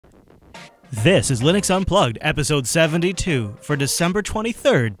This is Linux Unplugged, episode 72 for December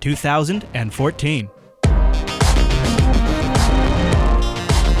 23rd, 2014.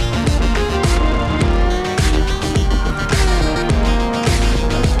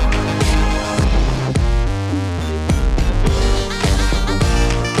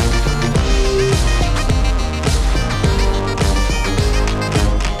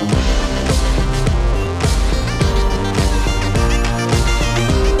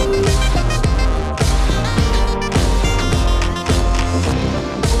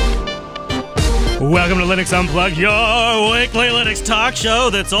 Welcome to Linux Unplugged, your weekly Linux talk show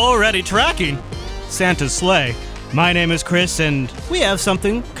that's already tracking Santa's sleigh. My name is Chris, and we have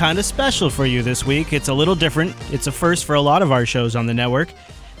something kind of special for you this week. It's a little different. It's a first for a lot of our shows on the network.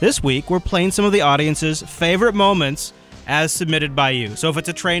 This week, we're playing some of the audience's favorite moments as submitted by you. So if it's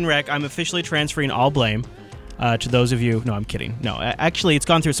a train wreck, I'm officially transferring all blame to those of you. No, I'm kidding. No, actually, it's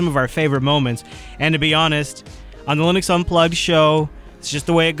gone through some of our favorite moments. And to be honest, on the Linux Unplugged show, it's just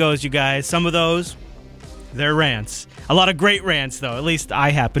the way it goes, you guys. Some of those, they're rants. A lot of great rants, though. At least I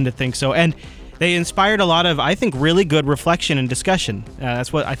happen to think so. And they inspired a lot of, I think, really good reflection and discussion.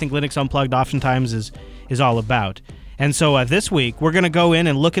 That's what I think Linux Unplugged oftentimes is all about. And so this week, we're going to go in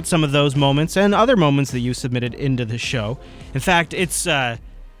and look at some of those moments and other moments that you submitted into the show. In fact, it's there's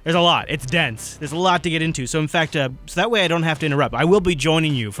a lot. It's dense. There's a lot to get into. So in fact, so that way I don't have to interrupt. I will be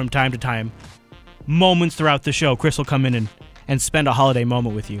joining you from time to time, moments throughout the show. Chris will come in and spend a holiday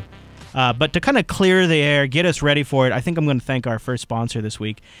moment with you. But to kind of clear the air, get us ready for it, I think I'm going to thank our first sponsor this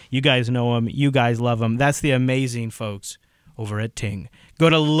week. You guys know them. You guys love them. That's the amazing folks over at Ting. Go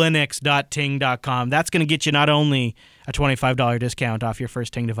to linux.ting.com. That's going to get you not only a $25 discount off your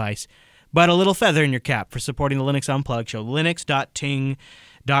first Ting device, but a little feather in your cap for supporting the Linux Unplugged show.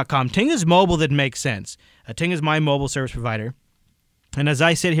 linux.ting.com. Ting is mobile that makes sense. Ting is my mobile service provider. And as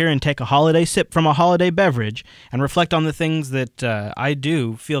I sit here and take a holiday sip from a holiday beverage and reflect on the things that I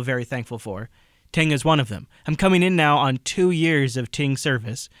do feel very thankful for, Ting is one of them. I'm coming in now on 2 years of Ting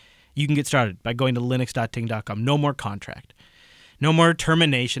service. You can get started by going to linux.ting.com. No more contract. No more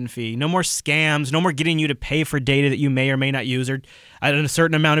termination fee. No more scams. No more getting you to pay for data that you may or may not use, or at a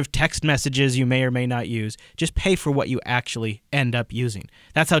certain amount of text messages you may or may not use. Just pay for what you actually end up using.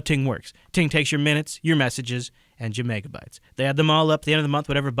 That's how Ting works. Ting takes your minutes, your messages, and your megabytes. They add them all up at the end of the month,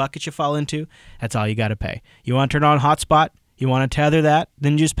 whatever bucket you fall into, that's all you got to pay. You want to turn on hotspot? You want to tether that?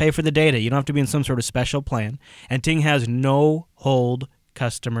 Then just pay for the data. You don't have to be in some sort of special plan. And Ting has no hold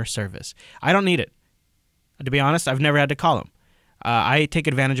customer service. I don't need it. To be honest, I've never had to call them. I take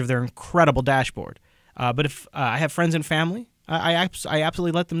advantage of their incredible dashboard. But if I have friends and family, I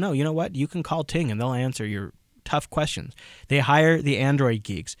absolutely let them know, you know what? You can call Ting and they'll answer your tough questions. They hire the Android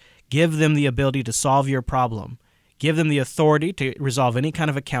geeks. Give them the ability to solve your problem. Give them the authority to resolve any kind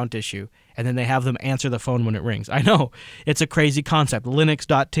of account issue, and then they have them answer the phone when it rings. I know, it's a crazy concept.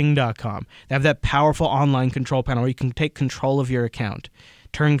 Linux.ting.com. They have that powerful online control panel where you can take control of your account,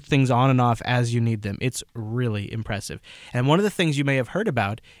 turn things on and off as you need them. It's really impressive. And one of the things you may have heard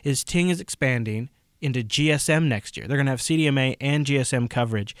about is Ting is expanding into GSM next year. They're going to have CDMA and GSM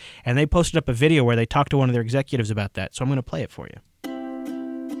coverage, and they posted up a video where they talked to one of their executives about that, so I'm going to play it for you.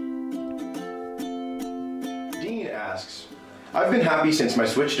 Asks, I've been happy since my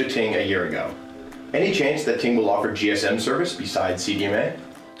switch to Ting a year ago. Any chance that Ting will offer GSM service besides CDMA?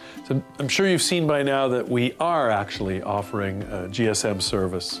 So I'm sure you've seen by now that we are actually offering GSM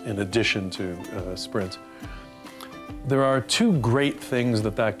service in addition to Sprint. There are two great things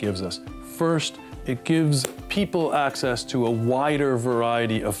that gives us. First, it gives people access to a wider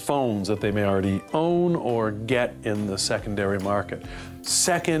variety of phones that they may already own or get in the secondary market.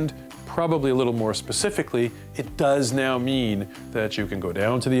 Second, probably a little more specifically, it does now mean that you can go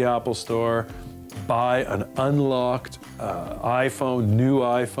down to the Apple Store, buy an unlocked iPhone, new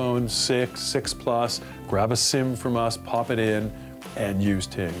iPhone 6, 6 Plus, grab a SIM from us, pop it in, and use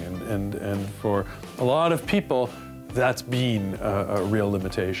Ting. And for a lot of people, that's been a real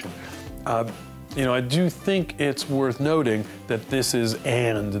limitation. You know, I do think it's worth noting that this is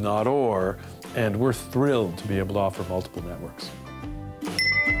and, not or, and we're thrilled to be able to offer multiple networks.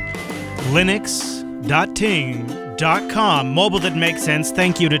 Linux.ting.com. Mobile that makes sense.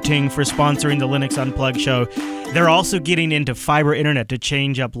 Thank you to Ting for sponsoring the Linux Unplugged show. They're also getting into fiber internet to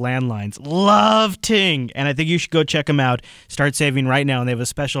change up landlines. Love Ting! And I think you should go check them out. Start saving right now. And they have a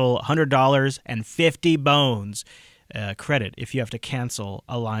special $100 and 50 bones credit if you have to cancel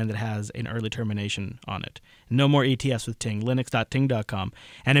a line that has an early termination on it. No more ETS with Ting. Linux.ting.com.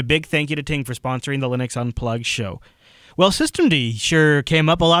 And a big thank you to Ting for sponsoring the Linux Unplugged show. Well, Systemd sure came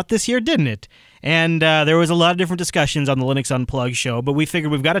up a lot this year, didn't it? And there was a lot of different discussions on the Linux Unplugged show, but we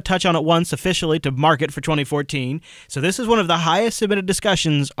figured we've got to touch on it once officially to mark it for 2014. So this is one of the highest submitted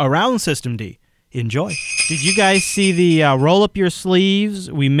discussions around systemd. Enjoy. Did you guys see the roll up your sleeves,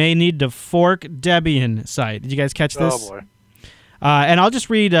 we may need to fork Debian site? Did you guys catch this? Oh, boy. And I'll just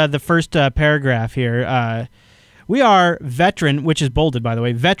read the first paragraph here. We are veteran, which is bolded, by the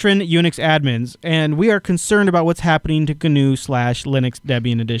way, veteran Unix admins, and we are concerned about what's happening to GNU/Linux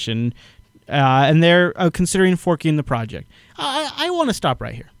Debian Edition, and they're considering forking the project. I want to stop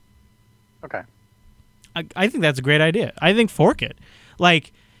right here. Okay. I think that's a great idea. I think fork it.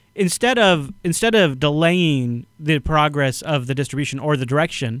 Like, instead of delaying the progress of the distribution or the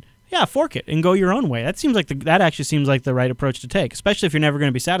direction, yeah, fork it and go your own way. That seems like that actually seems like the right approach to take, especially if you're never going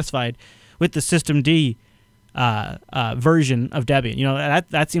to be satisfied with the systemd version of Debian. You know,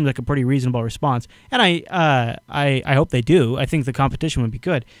 that seems like a pretty reasonable response, and I hope they do. I think the competition would be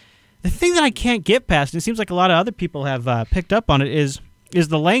good. The thing that I can't get past, and it seems like a lot of other people have picked up on it, is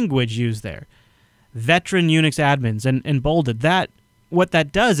the language used there. Veteran Unix admins and bolded. That what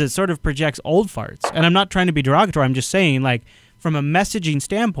that does is sort of projects old farts. And I'm not trying to be derogatory. I'm just saying, like, from a messaging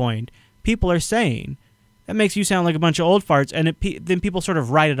standpoint, people are saying that makes you sound like a bunch of old farts, and then people sort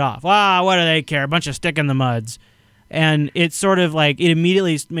of write it off. What do they care? A bunch of stick in the muds. And it's sort of like it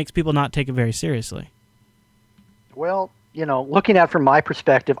immediately makes people not take it very seriously. Well, you know, looking at it from my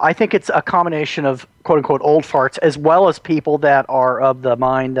perspective, I think it's a combination of quote-unquote old farts as well as people that are of the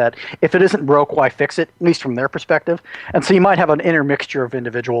mind that if it isn't broke, why fix it, at least from their perspective. And so you might have an intermixture of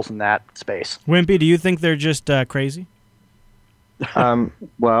individuals in that space. Wimpy, do you think they're just crazy?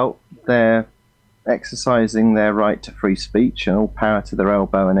 Well, they're exercising their right to free speech and all power to their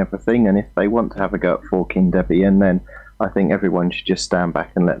elbow and everything, and if they want to have a go at forking Debian, then I think everyone should just stand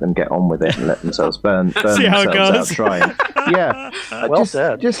back and let them get on with it and let themselves burn See how it themselves goes. out trying. Yeah. Well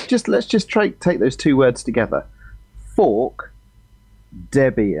said. Just let's just take those two words together. Fork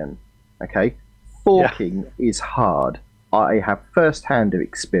Debian. Okay? Forking is hard. I have first-hand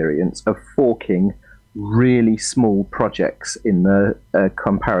experience of forking really small projects in the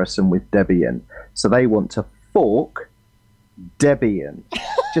comparison with Debian. So they want to fork Debian.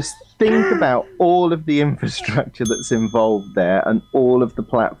 Just think about all of the infrastructure that's involved there and all of the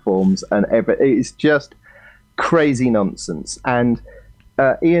platforms and everything. It's just crazy nonsense. And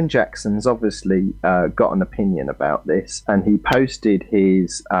Ian Jackson's obviously got an opinion about this, and he posted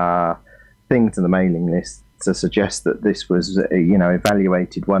his thing to the mailing list to suggest that this was,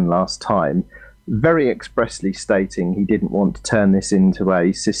 evaluated one last time, very expressly stating he didn't want to turn this into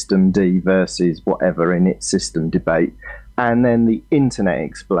a systemd versus whatever in its system debate. And then the internet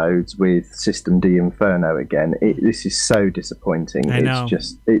explodes with systemd Inferno again. This is so disappointing. I know.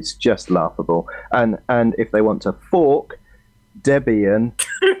 It's just laughable. And if they want to fork Debian,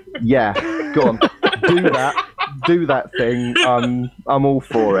 yeah, go on, do that thing. I'm all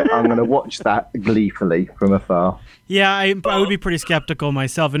for it. I'm going to watch that gleefully from afar. Yeah, I would be pretty skeptical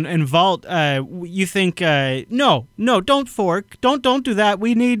myself. And Vault, you think no, don't fork, don't do that.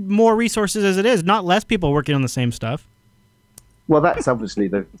 We need more resources as it is, not less people working on the same stuff. Well, that's obviously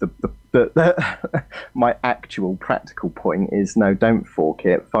the my actual practical point is no, don't fork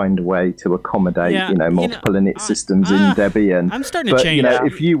it. Find a way to accommodate, multiple init systems in Debian. I'm starting to change.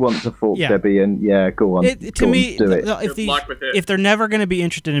 If you want to fork Debian, yeah, go on. To me, do it. If they're never going to be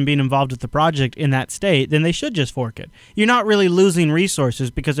interested in being involved with the project in that state, then they should just fork it. You're not really losing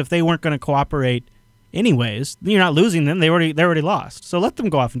resources, because if they weren't going to cooperate anyways, you're not losing them. They're already lost. So let them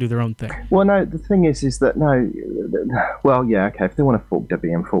go off and do their own thing. Well, no, the thing is that no. Well, yeah, okay. If they want to fork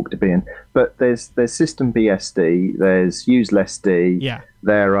Debian. But there's system BSD, there's uselessd. Yeah.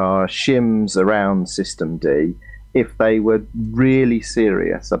 There are shims around systemd. If they were really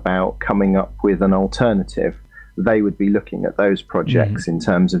serious about coming up with an alternative, they would be looking at those projects in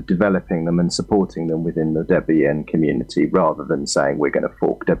terms of developing them and supporting them within the Debian community, rather than saying we're going to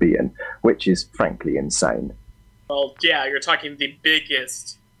fork Debian, which is frankly insane. Well, yeah, you're talking the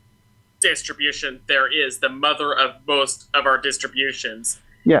biggest distribution there is, the mother of most of our distributions.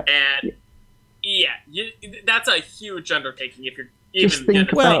 Yeah. And that's a huge undertaking if you're Just even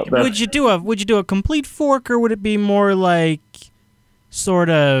think gonna about that. Would you do a complete fork, or would it be more like sort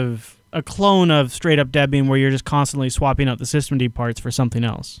of a clone of straight up Debian, where you're just constantly swapping out the systemd parts for something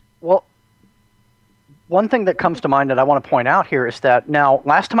else? Well, one thing that comes to mind that I want to point out here is that now,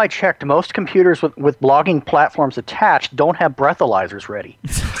 last time I checked, most computers with blogging platforms attached don't have breathalyzers ready.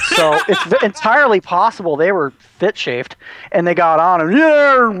 So it's entirely possible they were fit-chafed and they got on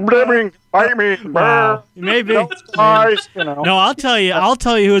and bite me, Maybe. No, No, I'll tell you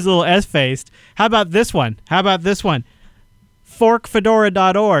who's a little S-faced. How about this one?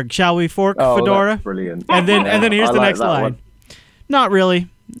 forkfedora.org. Shall we fork Fedora? That's brilliant. And then here's I the like next that line. one. Not really.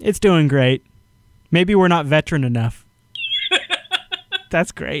 It's doing great. Maybe we're not veteran enough.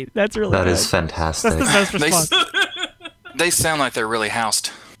 That's great. That's really That good. is fantastic. That's the best response. They sound like they're really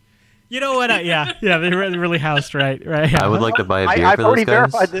housed. You know what? Yeah, they're really housed, right? Yeah. I would like to buy a beer I've for already those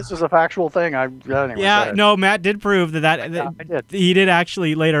guys. verified this is a factual thing. Anyway, go ahead. No, Matt did prove that I did. he did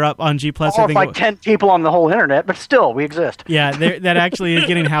actually later up on G+. I think like 10 people on the whole internet, but still, we exist. yeah, that actually is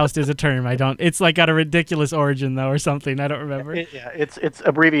getting housed as a term. It's like got a ridiculous origin though, or something. I don't remember. It's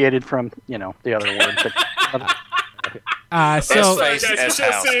abbreviated from the other word. But, So Face Guys, as you should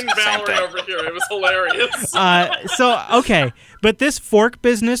have housed. seen Same Valerie thing. over here. It was hilarious. Okay, but this fork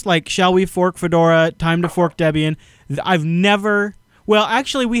business, like shall we fork Fedora, time to fork Debian, I've never. Well,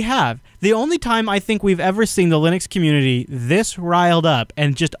 actually, we have. The only time I think we've ever seen the Linux community this riled up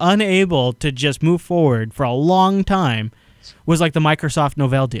and just unable to just move forward for a long time was like the Microsoft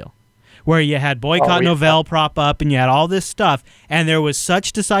Novell deal, where you had boycott Novell prop up and you had all this stuff, and there was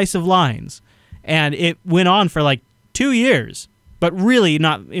such decisive lines, and it went on for like 2 years. But really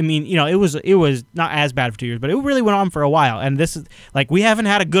not, I mean, it was not as bad for 2 years, but it really went on for a while. And this is, like, we haven't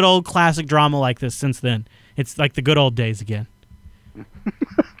had a good old classic drama like this since then. It's like the good old days again.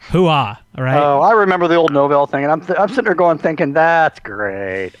 Hoo-ah, all right? Oh, I remember the old Novell thing, and I'm sitting there thinking, that's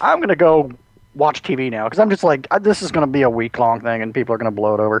great. I'm going to go watch TV now, because I'm just like, this is going to be a week-long thing, and people are going to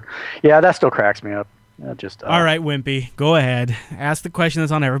blow it over. Yeah, that still cracks me up. All right, Wimpy, go ahead. Ask the question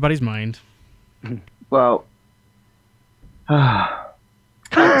that's on everybody's mind. Well, I'm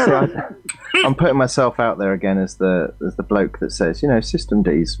putting myself out there again as the bloke that says, System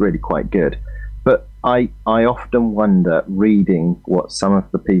D is really quite good. But I often wonder, reading what some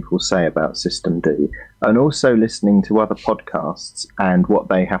of the people say about System D, and also listening to other podcasts and what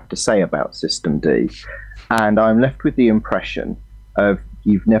they have to say about System D, and I'm left with the impression of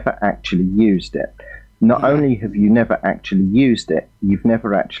you've never actually used it. Not only have you never actually used it, you've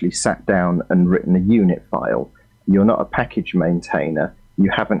never actually sat down and written a unit file. You're not a package maintainer.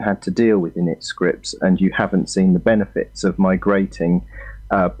 You haven't had to deal with init scripts, and you haven't seen the benefits of migrating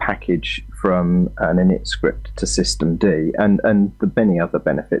package from an init script to System D, and the many other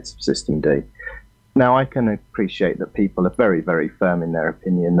benefits of System D. Now, I can appreciate that people are very, very firm in their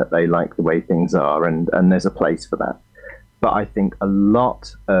opinion that they like the way things are, and there's a place for that. But I think a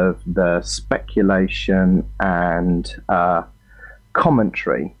lot of the speculation and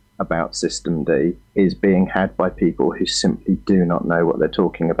commentary about System D is being had by people who simply do not know what they're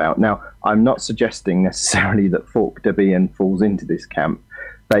talking about. Now, I'm not suggesting necessarily that Fork Debian falls into this camp.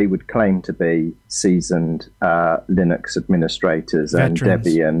 They would claim to be seasoned Linux administrators Veterans.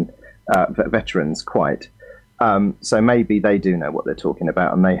 and Debian veterans, quite. So maybe they do know what they're talking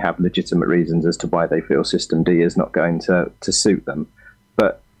about, and they have legitimate reasons as to why they feel System D is not going to suit them.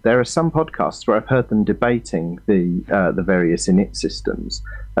 But there are some podcasts where I've heard them debating the various init systems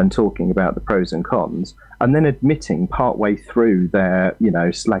and talking about the pros and cons, and then admitting partway through their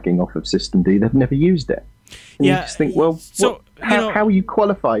slagging off of System D they've never used it. And you just think, well, how are you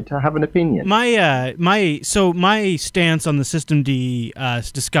qualified to have an opinion? My stance on the System D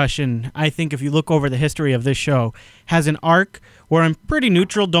discussion, I think if you look over the history of this show, has an arc where I'm pretty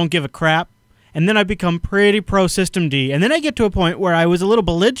neutral, don't give a crap, and then I become pretty pro System D, and then I get to a point where I was a little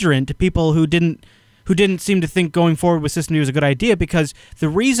belligerent to people who didn't seem to think going forward with System D was a good idea, because the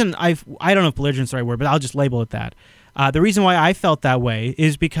reason I don't know if belligerent's the right word, but I'll just label it that. The reason why I felt that way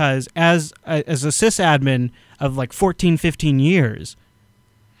is because as a sysadmin of like 14, 15 years,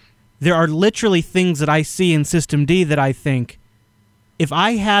 there are literally things that I see in System D that I think, if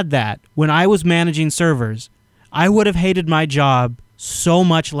I had that when I was managing servers, I would have hated my job so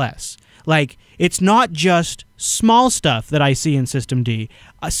much less. Like, it's not just small stuff that I see in System D.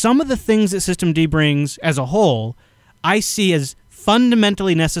 Some of the things that System D brings as a whole, I see as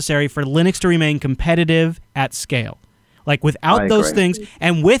fundamentally necessary for Linux to remain competitive at scale. Like, without those things,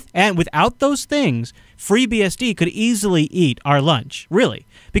 and without those things, FreeBSD could easily eat our lunch, really,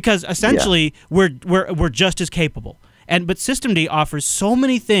 because essentially we're just as capable. But System D offers so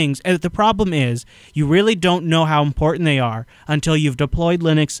many things, and the problem is you really don't know how important they are until you've deployed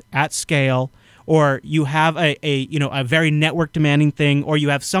Linux at scale, or you have a very network demanding thing, or you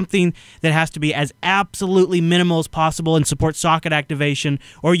have something that has to be as absolutely minimal as possible and support socket activation,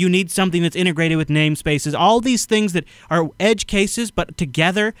 or you need something that's integrated with namespaces. All these things that are edge cases, but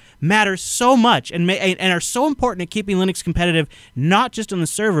together matter so much and are so important at keeping Linux competitive, not just on the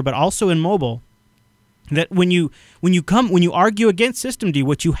server, but also in mobile. that when you argue against systemd,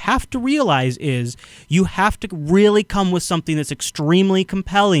 what you have to realize is you have to really come with something that's extremely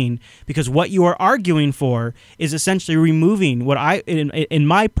compelling, because what you are arguing for is essentially removing what in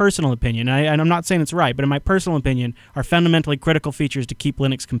my personal opinion, and I'm not saying it's right, but in my personal opinion, are fundamentally critical features to keep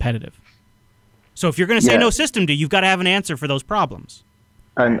Linux competitive. So if you're going to say no systemd, you've got to have an answer for those problems.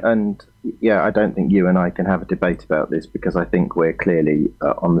 And yeah, I don't think you and I can have a debate about this, because I think we're clearly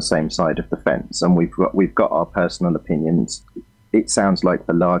on the same side of the fence, and we've got our personal opinions. It sounds like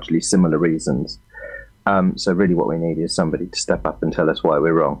for largely similar reasons. So really, what we need is somebody to step up and tell us why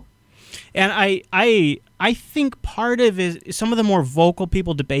we're wrong. And I think part of it is some of the more vocal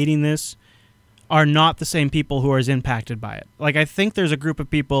people debating this are not the same people who are as impacted by it. Like, I think there's a group of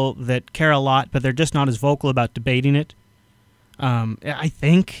people that care a lot, but they're just not as vocal about debating it. I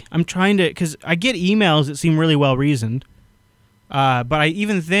think I'm trying to, because I get emails that seem really well reasoned, but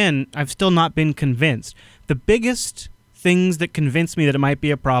even then, I've still not been convinced. The biggest things that convince me that it might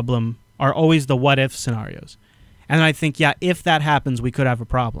be a problem are always the what if scenarios. And I think, yeah, if that happens, we could have a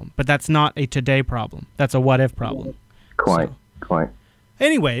problem. But that's not a today problem. That's a what if problem. Quite.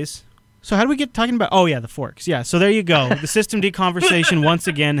 Anyways, so how do we get talking about? Oh, yeah, the forks. Yeah, so there you go. The systemd conversation once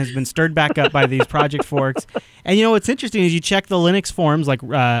again has been stirred back up by these project forks. And you know what's interesting is you check the Linux forums, like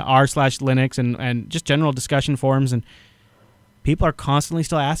r/Linux and just general discussion forums, and people are constantly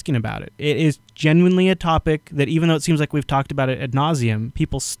still asking about it. It is genuinely a topic that, even though it seems like we've talked about it ad nauseum,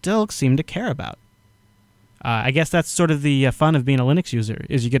 people still seem to care about. I guess that's sort of the fun of being a Linux user,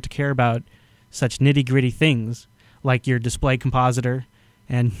 is you get to care about such nitty-gritty things like your display compositor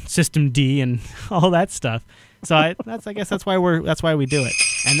and systemd and all that stuff. So I guess that's why we do it.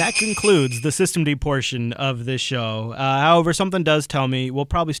 And that concludes the systemd portion of this show. However, something does tell me we'll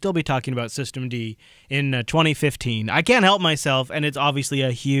probably still be talking about systemd in 2015. I can't help myself, and it's obviously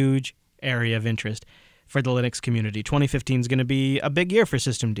a huge area of interest for the Linux community. 2015 is going to be a big year for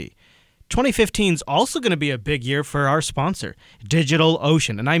systemd. 2015 is also going to be a big year for our sponsor,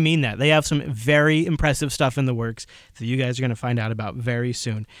 DigitalOcean, and I mean that. They have some very impressive stuff in the works that you guys are going to find out about very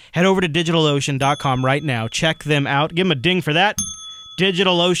soon. Head over to DigitalOcean.com right now. Check them out. Give them a ding for that.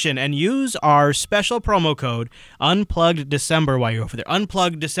 DigitalOcean, and use our special promo code Unplugged December while you're over there.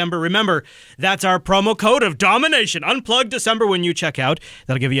 Unplugged December. Remember, that's our promo code of domination. Unplugged December when you check out.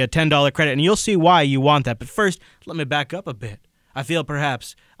 That'll give you a $10 credit, and you'll see why you want that. But first, let me back up a bit. I feel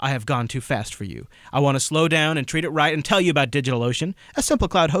perhaps I have gone too fast for you. I want to slow down and treat it right and tell you about DigitalOcean, a simple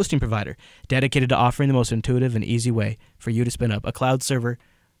cloud hosting provider dedicated to offering the most intuitive and easy way for you to spin up a cloud server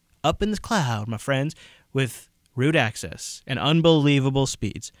up in the cloud, my friends, with root access and unbelievable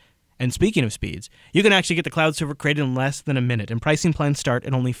speeds. And speaking of speeds, you can actually get the cloud server created in less than a minute, and pricing plans start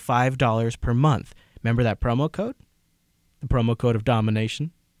at only $5 per month. Remember that promo code? The promo code of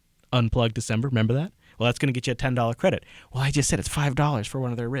domination? Unplugged December, remember that? Well, that's going to get you a $10 credit. Well, I just said it's $5 for one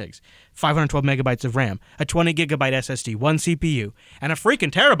of their rigs. 512 megabytes of RAM, a 20 gigabyte SSD, one CPU, and a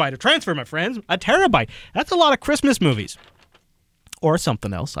freaking terabyte of transfer, my friends. A terabyte. That's a lot of Christmas movies. Or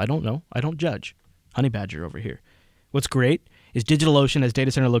something else. I don't know. I don't judge. Honey Badger over here. What's great is DigitalOcean has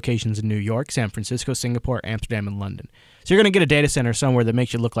data center locations in New York, San Francisco, Singapore, Amsterdam, and London. So you're going to get a data center somewhere that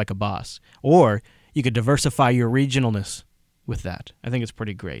makes you look like a boss. Or you could diversify your regionalness with that. I think it's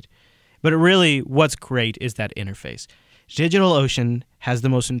pretty great. But really, what's great is that interface. DigitalOcean has the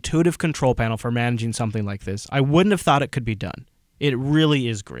most intuitive control panel for managing something like this. I wouldn't have thought it could be done. It really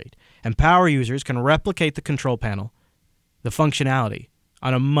is great. And power users can replicate the control panel, the functionality,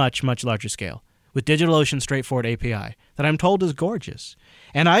 on a much, much larger scale with DigitalOcean's straightforward API that I'm told is gorgeous.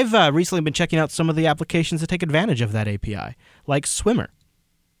 And I've recently been checking out some of the applications that take advantage of that API, like Swimmer.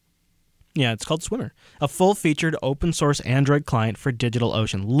 Yeah, it's called Swimmer, a full-featured open-source Android client for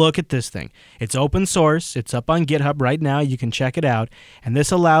DigitalOcean. Look at this thing. It's open source. It's up on GitHub right now. You can check it out. And this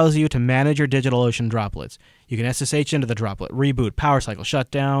allows you to manage your DigitalOcean droplets. You can SSH into the droplet, reboot, power cycle,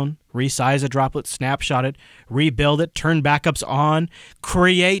 shut down, resize a droplet, snapshot it, rebuild it, turn backups on,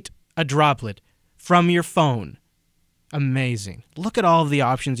 create a droplet from your phone. Amazing. Look at all of the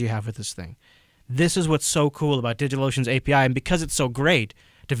options you have with this thing. This is what's so cool about DigitalOcean's API, and because it's so great,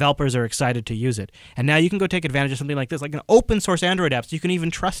 developers are excited to use it. And now you can go take advantage of something like this, like an open source Android app, so you can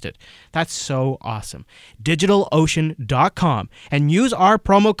even trust it. That's so awesome. DigitalOcean.com, and use our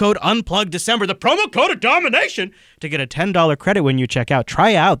promo code UnpluggedDecember, the promo code of domination, to get a $10 credit when you check out.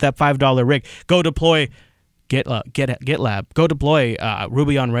 Try out that $5 rig. Go deploy GitLab. Go deploy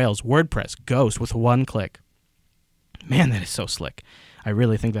Ruby on Rails, WordPress, Ghost with one click. Man, that is so slick. I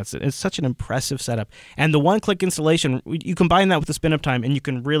really think it's such an impressive setup. And the one-click installation, you combine that with the spin-up time, and you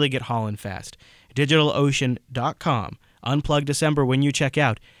can really get hauling fast. DigitalOcean.com. Unplugged December when you check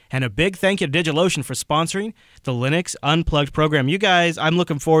out. And a big thank you to DigitalOcean for sponsoring the Linux Unplugged program. You guys, I'm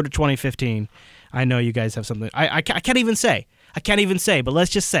looking forward to 2015. I know you guys have something. I can't even say, but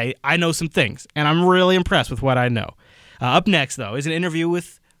let's just say I know some things, and I'm really impressed with what I know. Up next, though, is an interview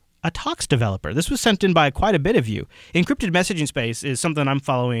with a Tox developer. This was sent in by quite a bit of you. Encrypted messaging space is something I'm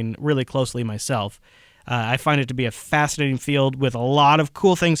following really closely myself. I find it to be a fascinating field with a lot of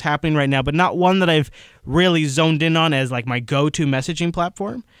cool things happening right now, but not one that I've really zoned in on as like my go-to messaging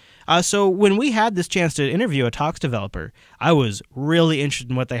platform. So when we had this chance to interview a Tox developer, I was really interested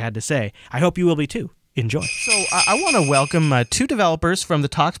in what they had to say. I hope you will be too. Enjoy. So I want to welcome two developers from the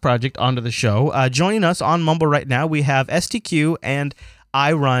Tox project onto the show. Joining us on Mumble right now, we have STQ and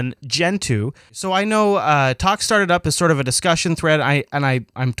I run Gen 2. So I know Tox started up as sort of a discussion thread.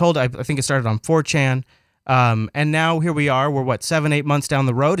 I'm told I think it started on 4chan. And now here we are. We're 7-8 months down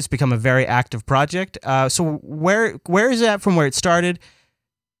the road. It's become a very active project. So where is it at from where it started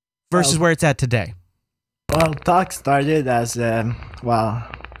versus where it's at today? Well, Tox started as I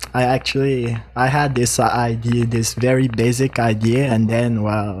had this idea, this very basic idea, and then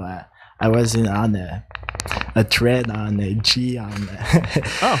I was on a thread on a G on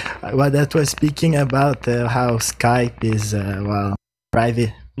that was speaking about how Skype is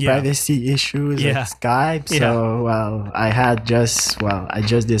privacy issues with Skype. So I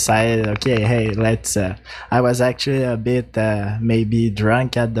just decided, okay, hey, let's I was actually a bit maybe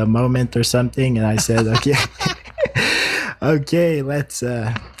drunk at the moment or something, and I said, okay, okay, let's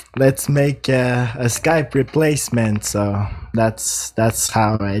make a Skype replacement. So that's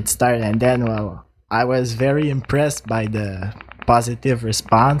how it started. And then I was very impressed by the positive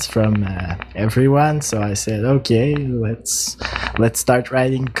response from everyone. So I said, okay, let's start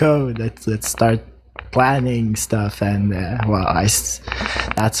writing code. Let's start planning stuff. And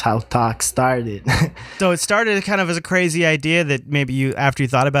that's how Tox started. So it started kind of as a crazy idea that maybe you, after you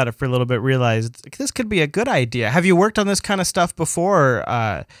thought about it for a little bit, realized this could be a good idea. Have you worked on this kind of stuff before,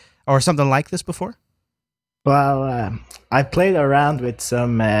 or something like this before? Well, I played around with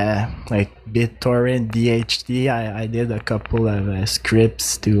some like BitTorrent, DHT. I did a couple of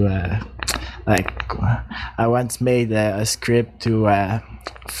scripts to I once made a script to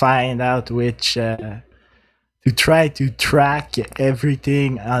find out which to try to track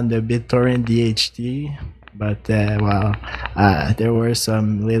everything on the BitTorrent DHT. But there were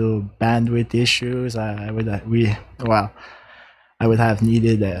some little bandwidth issues. I would have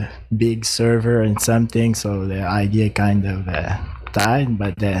needed a big server and something, so the idea kind of died.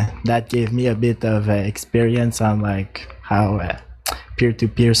 But that gave me a bit of experience on like how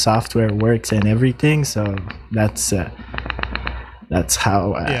peer-to-peer software works and everything. So that's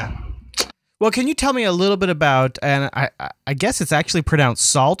how. Well, can you tell me a little bit about, and I guess it's actually pronounced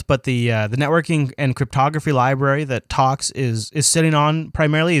SALT, but the networking and cryptography library that Tox is sitting on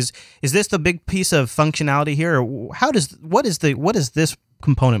primarily, is this the big piece of functionality here, or what does this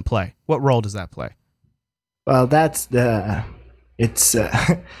component play? What role does that play? Well, I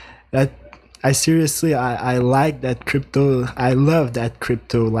like that crypto. I love that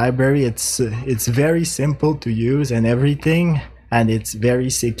crypto library. It's very simple to use and everything. And it's very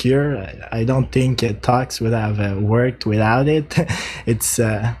secure. I don't think Tox would have worked without it. It's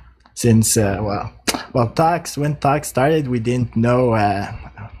since Tox, when Tox started, we didn't know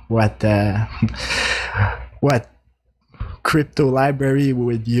what crypto library we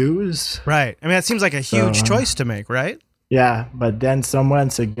would use. Right. I mean, that seems like a huge choice to make, right? Yeah, but then someone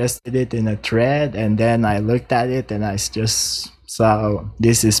suggested it in a thread, and then I looked at it and I just saw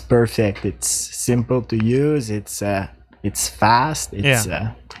this is perfect. It's simple to use. It's fast.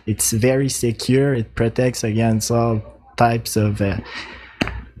 It's very secure. It protects against all types of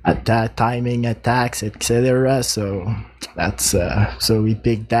timing attacks, etc. So that's so we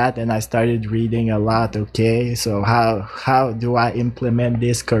picked that, and I started reading a lot. Okay, so how do I implement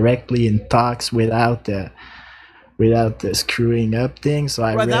this correctly in Tox without screwing up things? So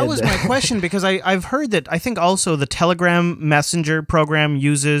that was my question, because I've heard that I think also the Telegram Messenger program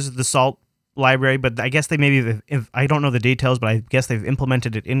uses the SALT library, but I guess I don't know the details, but I guess they've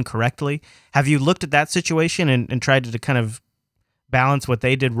implemented it incorrectly. Have you looked at that situation and tried to kind of balance what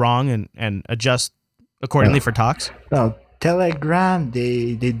they did wrong and adjust accordingly for Tox? No, Telegram,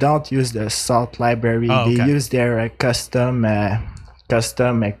 they don't use the SALT library. They use their custom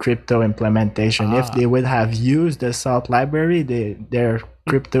crypto implementation. If they would have used the SALT library, their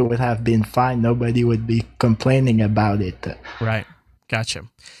crypto would have been fine. Nobody would be complaining about it. Right. Gotcha.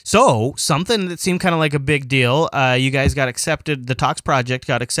 So something that seemed kind of like a big deal. You guys got accepted. The Talks project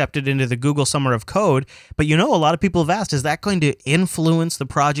got accepted into the Google Summer of Code. But a lot of people have asked, is that going to influence the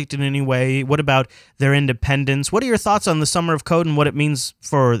project in any way? What about their independence? What are your thoughts on the Summer of Code and what it means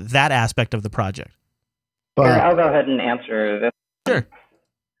for that aspect of the project? I'll go ahead and answer this. Sure.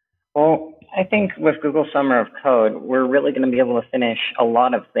 Well, I think with Google Summer of Code, we're really going to be able to finish a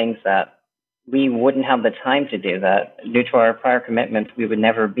lot of things that we wouldn't have the time to do, that due to our prior commitments, we would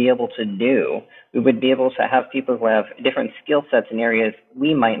never be able to do. We would be able to have people who have different skill sets in areas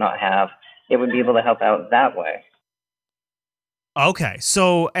we might not have. They would be able to help out that way. Okay.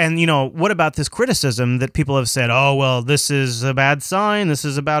 So, and what about this criticism that people have said, oh, well, this is a bad sign. This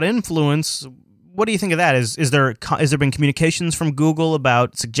is about influence. What do you think of that? Is there been communications from Google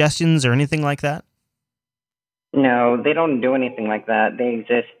about suggestions or anything like that? No, they don't do anything like that. They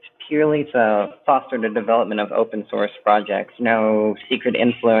exist purely to foster the development of open source projects. No secret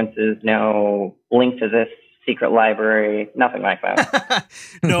influences, no link to this secret library, nothing like that.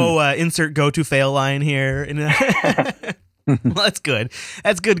 No insert go to fail line here. Well, that's good.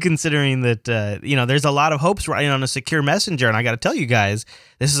 That's good considering that, there's a lot of hopes riding on a secure messenger. And I got to tell you guys,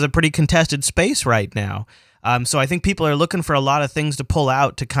 this is a pretty contested space right now. So I think people are looking for a lot of things to pull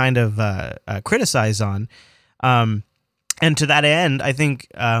out to kind of criticize on. And to that end, I think,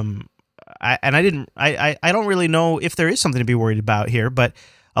 I don't really know if there is something to be worried about here, but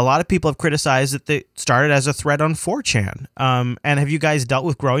a lot of people have criticized that they started as a thread on 4chan. And have you guys dealt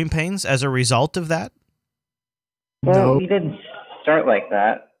with growing pains as a result of that? Well, we did start like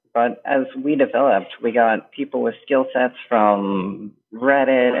that, but as we developed, we got people with skill sets from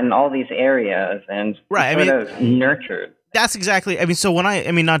Reddit and all these areas, and sort of nurtured. That's exactly. So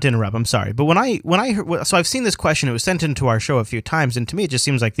not to interrupt. I'm sorry, but when I heard, so I've seen this question. It was sent into our show a few times, and to me, it just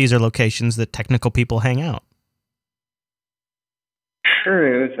seems like these are locations that technical people hang out.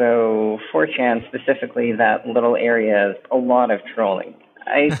 True, though 4chan specifically, that little area is a lot of trolling.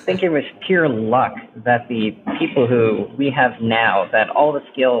 I think it was pure luck that the people who we have now, that all the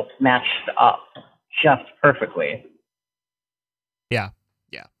skills matched up just perfectly. Yeah.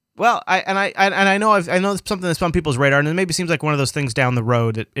 Well, I know it's something that's on people's radar, and it maybe seems like one of those things down the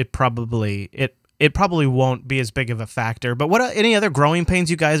road. It probably won't be as big of a factor. But what any other growing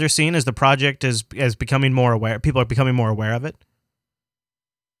pains you guys are seeing as the project is becoming more aware? People are becoming more aware of it.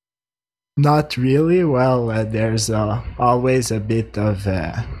 Not really. Well, there's always a bit of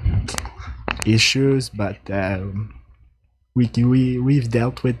issues, but we've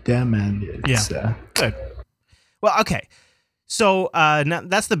dealt with them, and it's good. Well, okay. So now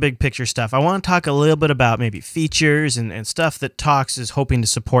that's the big picture stuff. I want to talk a little bit about maybe features and stuff that Talks is hoping to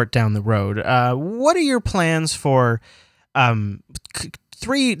support down the road. What are your plans for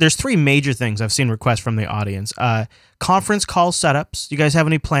there's three major things I've seen requests from the audience. Conference call setups. You guys have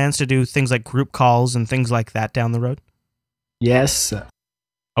any plans to do things like group calls and things like that down the road? Yes.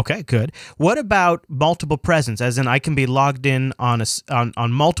 Okay, good. What about multiple presence, as in I can be logged in on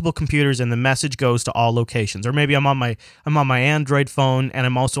multiple computers and the message goes to all locations, or maybe I'm on my Android phone and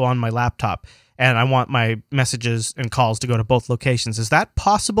I'm also on my laptop and I want my messages and calls to go to both locations. Is that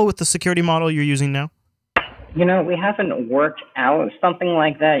possible with the security model you're using now? We haven't worked out something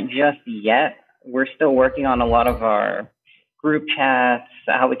like that just yet. We're still working on a lot of our group chats,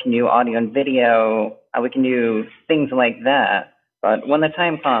 how we can do audio and video, how we can do things like that. But when the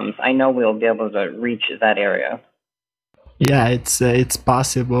time comes, I know we'll be able to reach that area. Yeah, it's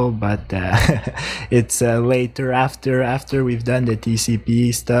possible, but it's later after we've done the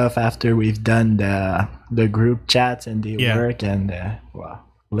TCP stuff, after we've done the group chats and the work, and well.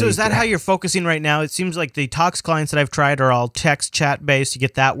 So is that how you're focusing right now? It seems like the Talks clients that I've tried are all text chat based. You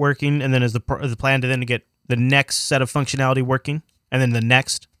get that working, and then is the plan to then get the next set of functionality working, and then the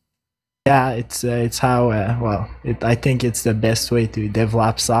next. Yeah, it's how I think it's the best way to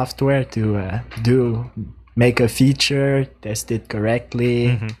develop software, to make a feature, test it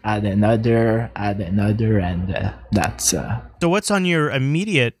correctly, add another, and that's. So what's on your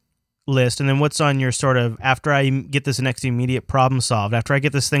immediate list, and then what's on your sort of after I get this next immediate problem solved, after I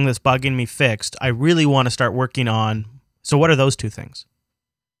get this thing that's bugging me fixed, I really want to start working on. So what are those two things?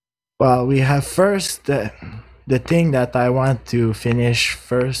 Well, we have first. The thing that I want to finish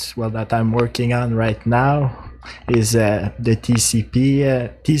first, that I'm working on right now, is the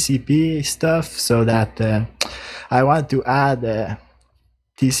TCP stuff, so that I want to add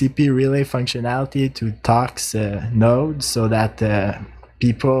TCP relay functionality to Talks nodes, so that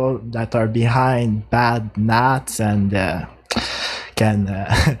people that are behind bad NATs and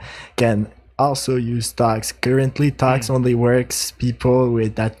can also use Talks. Currently, Talks only works people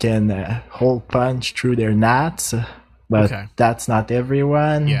that can hole punch through their NATs, but Okay. that's not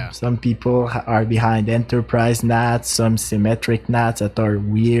everyone. Yeah. Some people are behind enterprise NATs, some symmetric NATs that are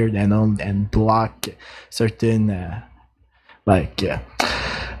weird and block certain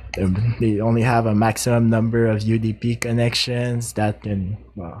they only have a maximum number of UDP connections. That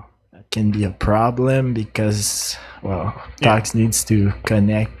can be a problem because Tox needs to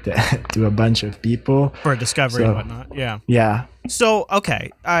connect to a bunch of people For discovery and whatnot. Yeah. Yeah. So, okay,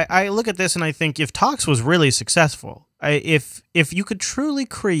 I look at this and I think if Tox was really successful, if you could truly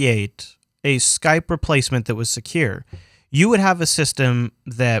create a Skype replacement that was secure, you would have a system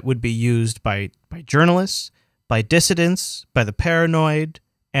that would be used by journalists, by dissidents, by the paranoid,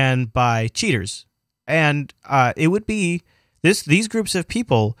 and by cheaters. And it would be these groups of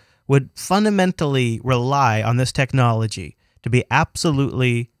people would fundamentally rely on this technology to be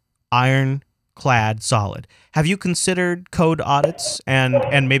absolutely ironclad solid. Have you considered code audits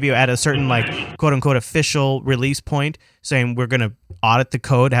and maybe at a certain quote unquote official release point saying we're going to audit the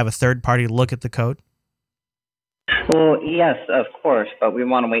code, have a third party look at the code? Well, yes, of course, but we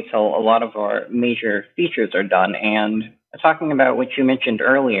want to wait till a lot of our major features are done. And talking about what you mentioned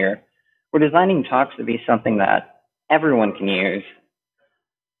earlier, we're designing Talks to be something that everyone can use.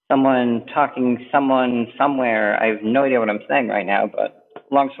 Someone somewhere, I have no idea what I'm saying right now, but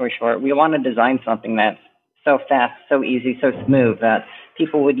long story short, we want to design something that's so fast, so easy, so smooth that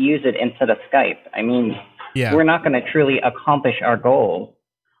people would use it instead of Skype. I mean, we're not going to truly accomplish our goals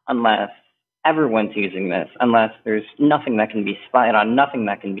unless everyone's using this, unless there's nothing that can be spied on, nothing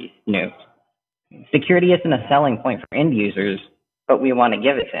that can be snooped. Security isn't a selling point for end users, but we want to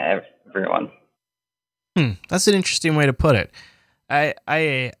give it to everyone. That's an interesting way to put it.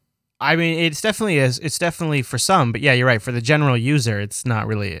 I mean, it's definitely for some, but yeah, you're right. For the general user, it's not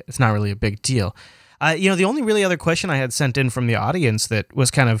really a big deal. The only really other question I had sent in from the audience that was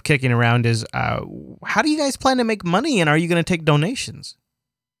kind of kicking around is, how do you guys plan to make money, and are you going to take donations?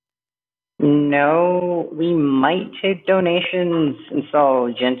 No, we might take donations, and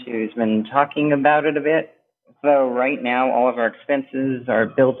so Gentu's been talking about it a bit. So right now, all of our expenses, our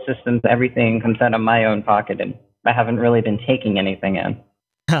build systems, everything comes out of my own pocket, and I haven't really been taking anything in.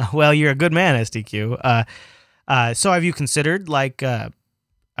 Well, you're a good man, SDQ. So have you considered a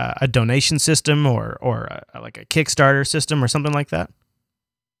donation system or like a Kickstarter system or something like that?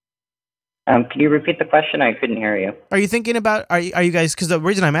 Can you repeat the question? I couldn't hear you. Are you thinking about, are you guys, because the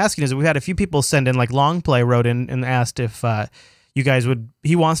reason I'm asking is that we've had a few people send in, like Longplay wrote in and asked if you guys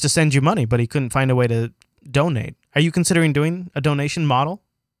he wants to send you money, but he couldn't find a way to donate. Are you considering doing a donation model?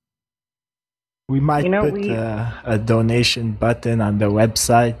 We might put a donation button on the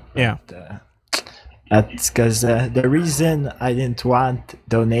website. Yeah. That's because the reason I didn't want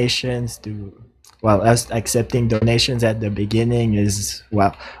donations us accepting donations at the beginning is,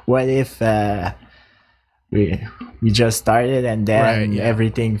 what if we just started and then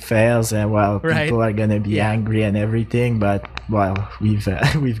everything fails and people are gonna be angry and everything, but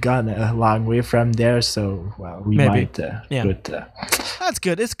we've gone a long way from there, so we might put that's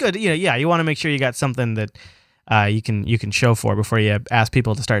good. It's good. You want to make sure you got something that you can show for before you ask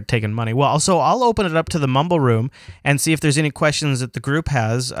people to start taking money. Well, so I'll open it up to the Mumble Room and see if there's any questions that the group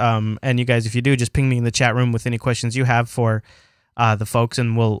has. And you guys, if you do, just ping me in the chat room with any questions you have for the folks,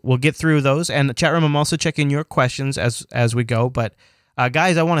 and we'll get through those. And the chat room, I'm also checking your questions as we go. But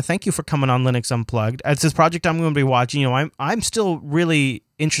guys, I want to thank you for coming on Linux Unplugged. It's this project I'm going to be watching. I'm still really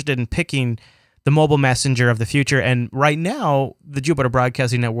interested in picking the mobile messenger of the future. And right now, the Jupiter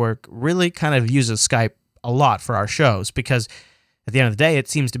Broadcasting Network really kind of uses Skype a lot for our shows, because at the end of the day, it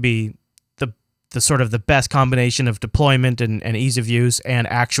seems to be the sort of the best combination of deployment and ease of use and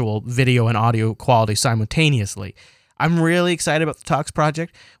actual video and audio quality simultaneously. I'm really excited about the Talks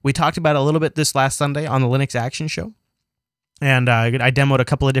project. We talked about it a little bit this last Sunday on the Linux Action Show, and I demoed a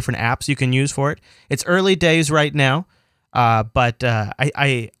couple of different apps you can use for it. It's early days right now, but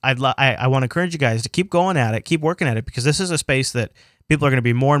I want to encourage you guys to keep going at it, keep working at it, because this is a space that people are going to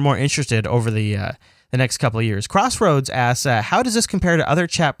be more and more interested over the next couple of years. Crossroads asks, how does this compare to other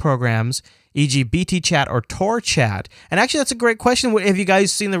chat programs, e.g. BT Chat or Tor Chat? And actually, that's a great question. Have you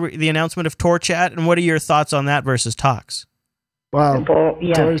guys seen the announcement of Tor Chat, and what are your thoughts on that versus Talks? Well,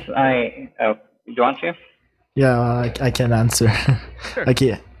 yes, do you want to? Yeah, I can answer. Sure.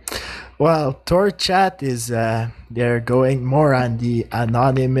 Okay. Well, Tor Chat is, they're going more on the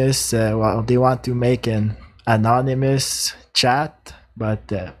anonymous, they want to make an anonymous chat,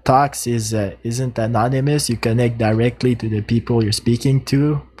 but Talks isn't anonymous. You connect directly to the people you're speaking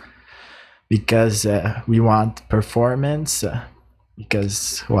to, because we want performance,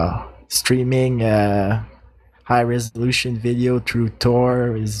 because streaming high resolution video through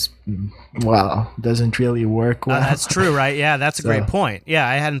Tor is, well, doesn't really work well. That's true, right? Yeah, that's a great point. Yeah,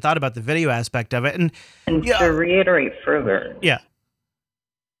 I hadn't thought about the video aspect of it. And to reiterate further. Yeah.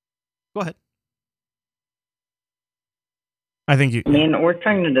 Go ahead. I mean, we're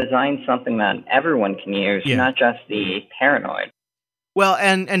trying to design something that everyone can use, not just the paranoid. Well,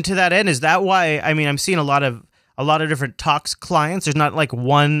 and to that end, is that why? I mean, I'm seeing a lot of different Tox clients. There's not like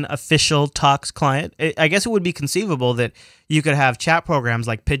one official Tox client. I guess it would be conceivable that you could have chat programs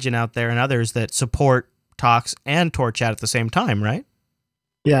like Pigeon out there and others that support Tox and Tor chat at the same time, right?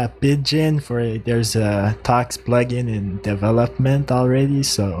 Yeah, Pigeon there's a Tox plugin in development already,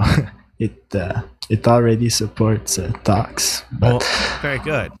 so it already supports Tox. Well, very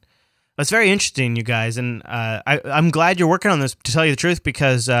good. That's very interesting, you guys, and I'm glad you're working on this. To tell you the truth,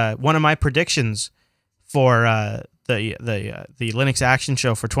 because one of my predictions for the Linux Action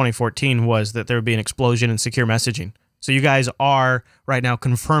Show for 2014 was that there would be an explosion in secure messaging. So you guys are right now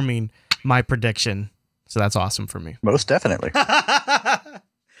confirming my prediction. So that's awesome for me. Most definitely.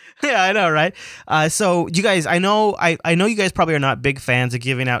 Yeah, I know, right? So you guys, I know you guys probably are not big fans of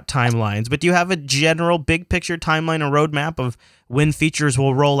giving out timelines, but do you have a general big picture timeline or roadmap of when features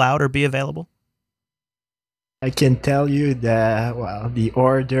will roll out or be available? I can tell you the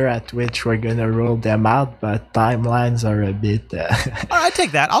order at which we're going to roll them out, but timelines are a bit... I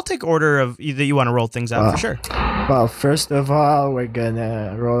take that. I'll take order of that you want to roll things out for sure. Well, first of all, we're going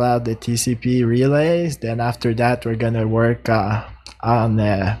to roll out the TCP relays. Then after that, we're going to work on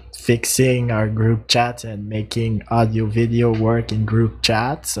fixing our group chats and making audio video work in group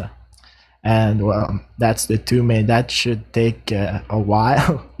chats. And well, that's the two main. That should take a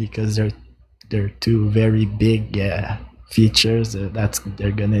while because they're two very big features.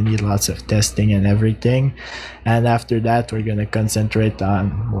 They're gonna need lots of testing and everything. And after that, we're gonna concentrate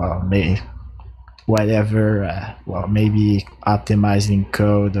on maybe optimizing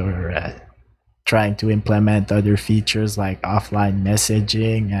code or trying to implement other features like offline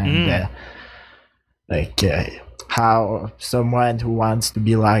messaging and how someone who wants to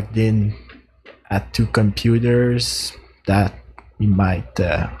be logged in at two computers, that we might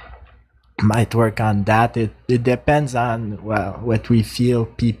work on that. It depends on what we feel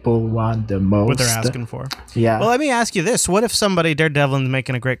people want the most, what they're asking for. Yeah. Well, let me ask you this: what if somebody, Daredevil's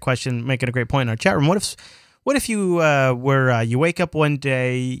making a great point in our chat room? What if you you wake up one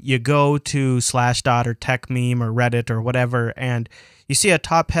day, you go to Slashdot or TechMeme or Reddit or whatever, and you see a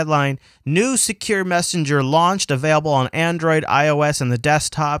top headline: new secure messenger launched, available on Android, iOS, and the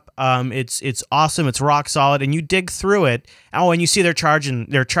desktop. It's awesome, it's rock solid, and you dig through it. And you see they're charging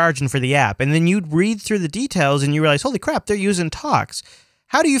for the app, and then you read through the details and you realize, holy crap, they're using Tox.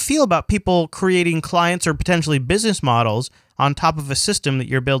 How do you feel about people creating clients or potentially business models on top of a system that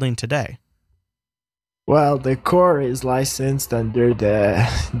you're building today? Well, the core is licensed under the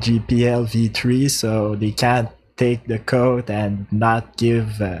GPL v3, so they can't take the code and not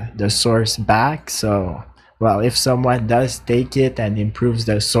give the source back. So, well, if someone does take it and improves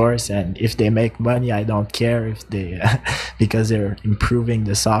the source, and if they make money, I don't care if they because they're improving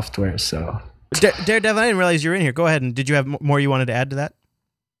the software. So, Daredevil, I didn't realize you were in here. Go ahead, and did you have more you wanted to add to that?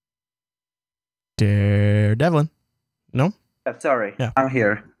 Daredevil, no? Sorry, yeah. I'm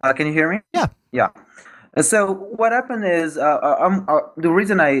here. Can you hear me? Yeah. Yeah. So what happened is, the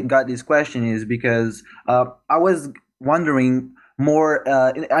reason I got this question is because I was wondering more.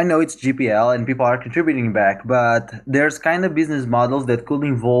 I know it's GPL and people are contributing back, but there's kind of business models that could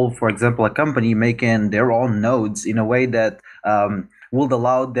involve, for example, a company making their own nodes in a way that would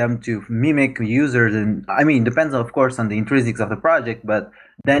allow them to mimic users. And I mean, depends, of course, on the intrinsics of the project, but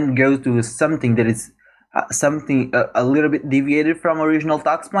then go to something that is something a little bit deviated from original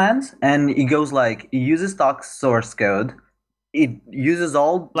Tox plans, and it goes like, it uses Tox source code, it uses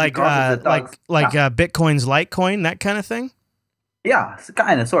all Bitcoin's Litecoin, that kind of thing. Yeah,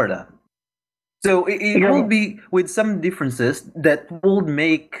 kind of, sort of. So it will be with some differences that will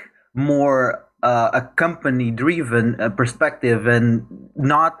make more a company-driven perspective and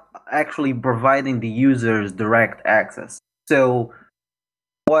not actually providing the users direct access. So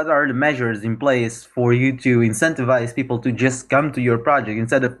what are the measures in place for you to incentivize people to just come to your project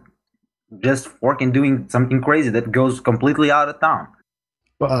instead of just working doing something crazy that goes completely out of town?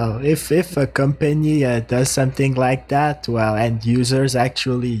 Well, if a company does something like that, and users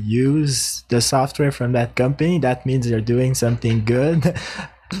actually use the software from that company, that means they're doing something good.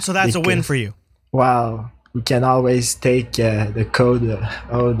 So that's a win for you. Well, we can always take the code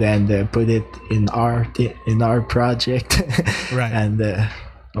and put it in our project, right? And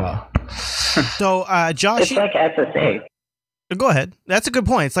well, so Josh, it's like SSH. Go ahead. That's a good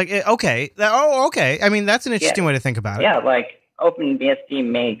point. It's like, okay. Oh, okay. I mean, that's an interesting way to think about it. Yeah, like OpenBSD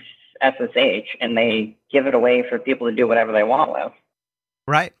makes SSH, and they give it away for people to do whatever they want with.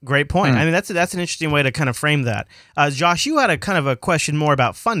 Right. Great point. I mean, that's an interesting way to kind of frame that. Josh, you had a kind of a question more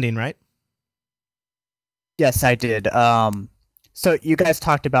about funding, right? Yes, I did. So you guys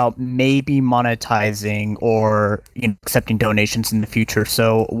talked about maybe monetizing or accepting donations in the future.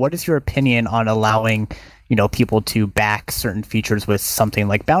 So what is your opinion on allowing people to back certain features with something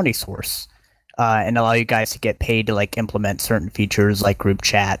like Bounty Source, and allow you guys to get paid to like implement certain features like group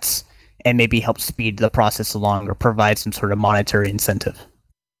chats, and maybe help speed the process along or provide some sort of monetary incentive?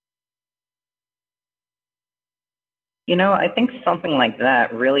 I think something like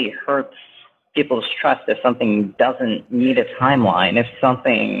that really hurts people's trust if something doesn't need a timeline. If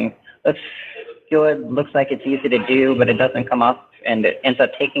something looks good, looks like it's easy to do, but it doesn't come up and it ends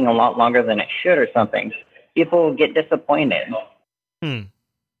up taking a lot longer than it should or something, people get disappointed.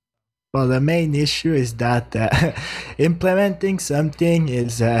 Well, the main issue is that implementing something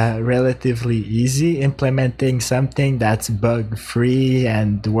is relatively easy. Implementing something that's bug-free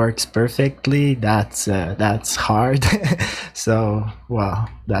and works perfectly, that's hard. So, well,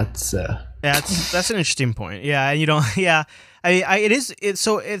 that's an interesting point. Yeah, and it's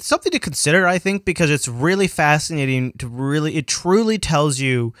something to consider, I think, because it's really fascinating it truly tells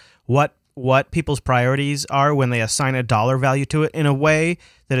you what people's priorities are when they assign a dollar value to it in a way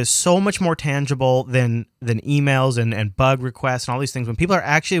that is so much more tangible than emails and bug requests and all these things. When people are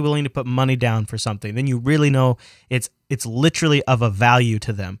actually willing to put money down for something, then you really know it's literally of a value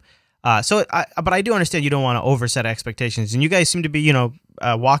to them. But I do understand you don't want to overset expectations, and you guys seem to be,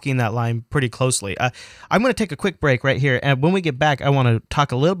 walking that line pretty closely. I'm going to take a quick break right here, and when we get back, I want to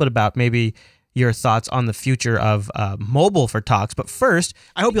talk a little bit about maybe your thoughts on the future of mobile for talks. But first,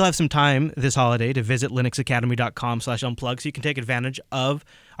 I hope you'll have some time this holiday to visit linuxacademy.com/unplug so you can take advantage of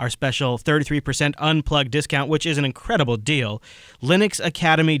our special 33% Unplugged discount, which is an incredible deal.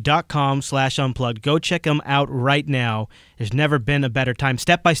 linuxacademy.com/unplugged. Go check them out right now. There's never been a better time.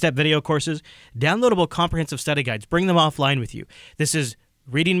 Step-by-step video courses, downloadable comprehensive study guides. Bring them offline with you. This is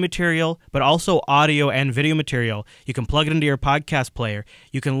reading material, but also audio and video material. You can plug it into your podcast player.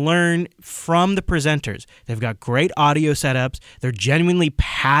 You can learn from the presenters. They've got great audio setups. They're genuinely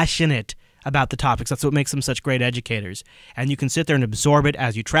passionate about the topics. That's what makes them such great educators. And you can sit there and absorb it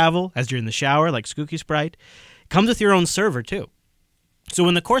as you travel, as you're in the shower, like Skooky Sprite. It comes with your own server, too. So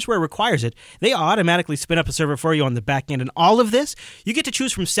when the courseware requires it, they automatically spin up a server for you on the back end. And all of this, you get to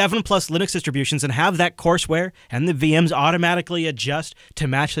choose from 7+ Linux distributions and have that courseware and the VMs automatically adjust to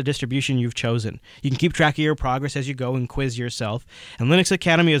match the distribution you've chosen. You can keep track of your progress as you go and quiz yourself. And Linux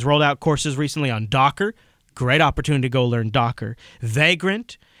Academy has rolled out courses recently on Docker. Great opportunity to go learn Docker.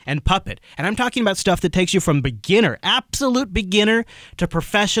 Vagrant and Puppet. And I'm talking about stuff that takes you from beginner, absolute beginner, to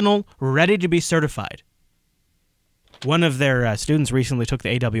professional, ready to be certified. One of their students recently took the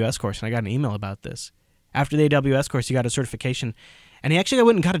AWS course, and I got an email about this. After the AWS course, he got a certification, and he actually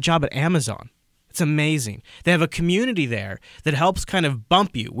went and got a job at Amazon. It's amazing. They have a community there that helps kind of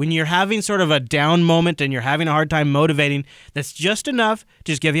bump you. When you're having sort of a down moment and you're having a hard time motivating, that's just enough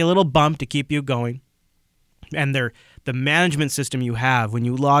to just give you a little bump to keep you going. And the management system you have when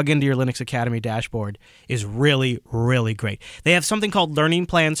you log into your Linux Academy dashboard is really, really great. They have something called learning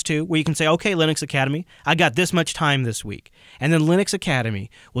plans too, where you can say, okay, Linux Academy, I got this much time this week. And then Linux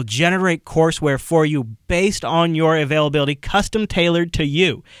Academy will generate courseware for you based on your availability, custom tailored to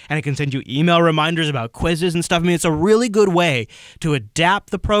you. And it can send you email reminders about quizzes and stuff. I mean, it's a really good way to adapt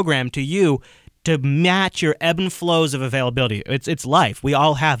the program to you to match your ebb and flows of availability. It's life. We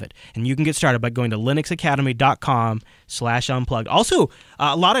all have it. And you can get started by going to linuxacademy.com/unplugged. Also,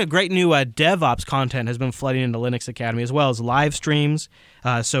 a lot of great new DevOps content has been flooding into Linux Academy, as well as live streams.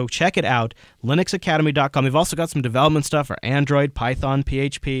 So check it out, linuxacademy.com. They've also got some development stuff for Android, Python,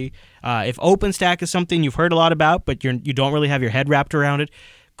 PHP. If OpenStack is something you've heard a lot about, but you don't really have your head wrapped around it,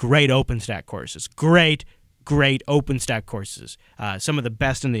 great OpenStack courses. Great OpenStack courses. Some of the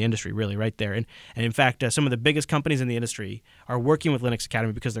best in the industry, really, right there. And in fact, some of the biggest companies in the industry are working with Linux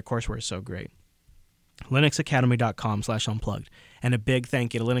Academy because their courseware is so great. linuxacademy.com/unplugged. And a big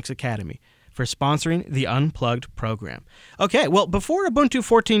thank you to Linux Academy for sponsoring the Unplugged program. Okay, well, before Ubuntu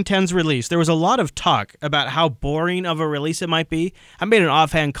 14.10's release, there was a lot of talk about how boring of a release it might be. I made an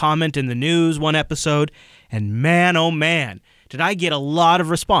offhand comment in the news one episode, and man, oh man, did I get a lot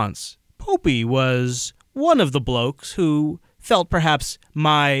of response. Popey was one of the blokes who felt perhaps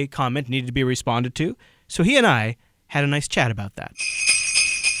my comment needed to be responded to, so he and I had a nice chat about that.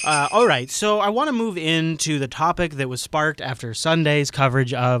 All right, so I want to move into the topic that was sparked after Sunday's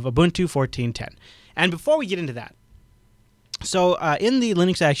coverage of Ubuntu 14.10. And before we get into that, So in the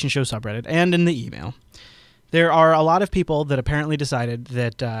Linux Action Show subreddit and in the email, there are a lot of people that apparently decided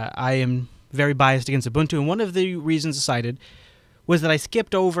that I am very biased against Ubuntu, and one of the reasons cited was that I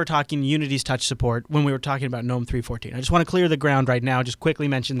skipped over talking Unity's touch support when we were talking about GNOME 3.14. I just want to clear the ground right now, just quickly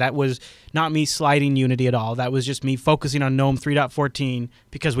mention that was not me sliding Unity at all. That was just me focusing on GNOME 3.14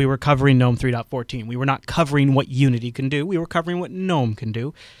 because we were covering GNOME 3.14. We were not covering what Unity can do. We were covering what GNOME can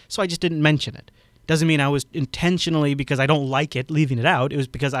do, so I just didn't mention it. Doesn't mean I was intentionally, because I don't like it, leaving it out. It was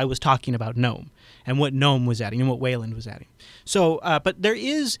because I was talking about GNOME and what GNOME was adding and what Wayland was adding. So, but there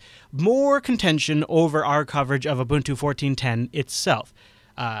is more contention over our coverage of Ubuntu 14.10 itself.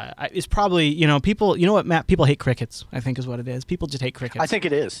 It's probably, you know, people, you know what, Matt? People hate crickets, I think is what it is. People just hate crickets. I think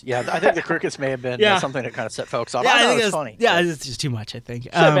it is. Yeah, I think the crickets may have been something that kind of set folks off. Yeah, I think it's funny. Yeah, it's just too much, I think.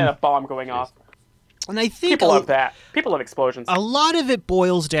 Should have been a bomb going off. And I think people love that. People love explosions. A lot of it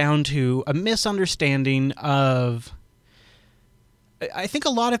boils down to a misunderstanding of... I think a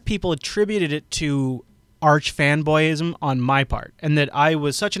lot of people attributed it to arch fanboyism on my part, and that I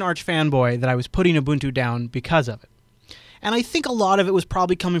was such an arch fanboy that I was putting Ubuntu down because of it. And I think a lot of it was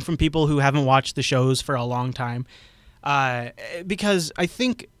probably coming from people who haven't watched the shows for a long time, because I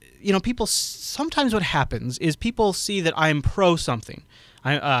think, you know, people sometimes what happens is people see that I'm pro something. You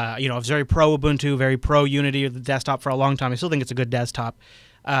know, I was very pro Ubuntu, very pro Unity, the desktop for a long time. I still think it's a good desktop.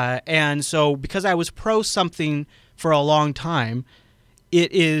 And so because I was pro something for a long time,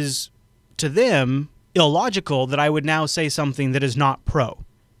 it is, to them, illogical that I would now say something that is not pro.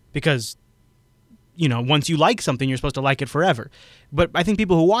 Because, you know, once you like something, you're supposed to like it forever. But I think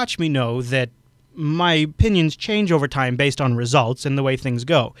people who watch me know that my opinions change over time based on results and the way things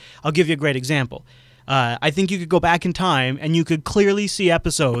go. I'll give you a great example. I think you could go back in time and you could clearly see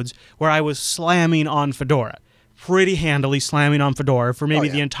episodes where I was slamming on Fedora, pretty handily slamming on Fedora for maybe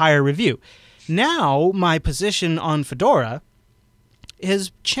the entire review. Now, my position on Fedora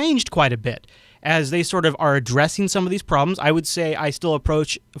has changed quite a bit. As they sort of are addressing some of these problems, I would say I still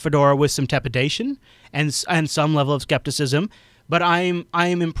approach Fedora with some trepidation and some level of skepticism. But I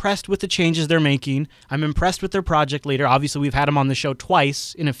am impressed with the changes they're making. I'm impressed with their project leader. Obviously, we've had him on the show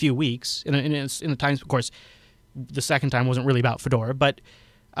twice in a few weeks. In the times, of course, the second time wasn't really about Fedora. But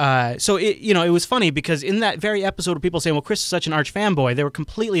so it was funny because in that very episode of people saying, "Well, Chris is such an arch fanboy," they were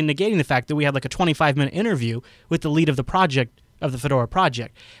completely negating the fact that we had like a 25-minute interview with the lead of the project of the Fedora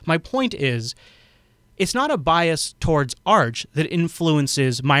project. My point is, it's not a bias towards Arch that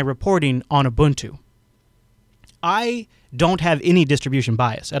influences my reporting on Ubuntu. I don't have any distribution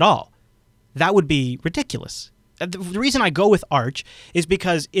bias at all. That would be ridiculous. The reason I go with Arch is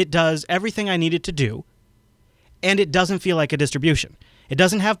because it does everything I need it to do, and it doesn't feel like a distribution. It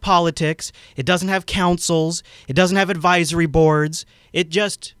doesn't have politics. It doesn't have councils. It doesn't have advisory boards. It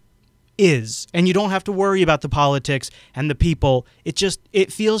just is, and you don't have to worry about the politics and the people.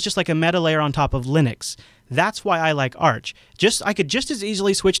 It feels just like a meta layer on top of Linux. That's why I like Arch. I could just as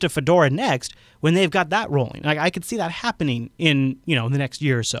easily switch to Fedora next when they've got that rolling. I could see that happening in the next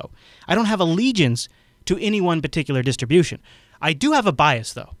year or so. I don't have allegiance to any one particular distribution. I do have a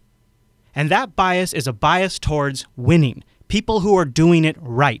bias though, and that bias is a bias towards winning. People who are doing it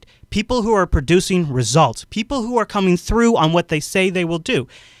right. People who are producing results. People who are coming through on what they say they will do.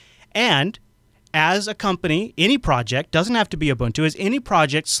 And as a company, any project, doesn't have to be Ubuntu, as any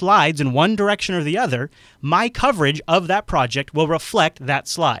project slides in one direction or the other, my coverage of that project will reflect that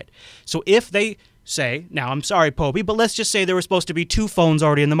slide. So if they say, now I'm sorry, Poby, but let's just say there were supposed to be 2 phones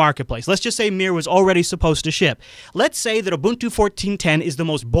already in the marketplace. Let's just say Mir was already supposed to ship. Let's say that Ubuntu 14.10 is the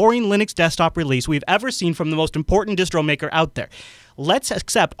most boring Linux desktop release we've ever seen from the most important distro maker out there. Let's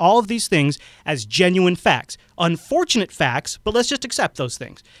accept all of these things as genuine facts. Unfortunate facts, but let's just accept those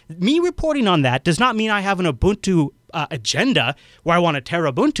things. Me reporting on that does not mean I have an Ubuntu agenda where I want to tear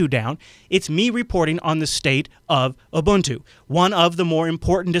Ubuntu down. It's me reporting on the state of Ubuntu, one of the more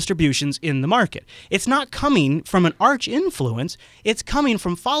important distributions in the market. It's not coming from an arch influence. It's coming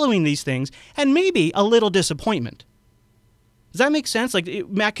from following these things and maybe a little disappointment. Does that make sense? Like,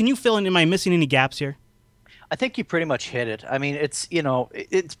 Matt, can you fill in? Am I missing any gaps here? I think you pretty much hit it. I mean, it's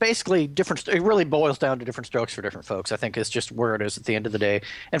basically different. It really boils down to different strokes for different folks. I think it's just where it is at the end of the day.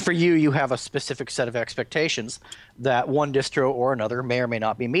 And for you, you have a specific set of expectations that one distro or another may or may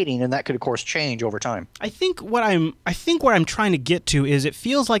not be meeting, and that could, of course, change over time. I think what I'm trying to get to is it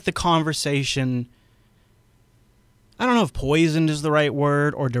feels like the conversation, I don't know if poisoned is the right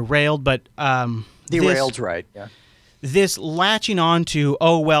word or derailed, but derailed's right. Yeah. This latching on to,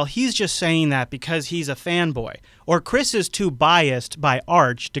 oh, well, he's just saying that because he's a fanboy, or Chris is too biased by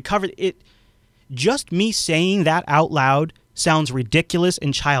Arch to cover it. Just me saying that out loud sounds ridiculous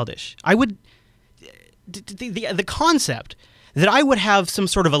and childish. The concept that I would have some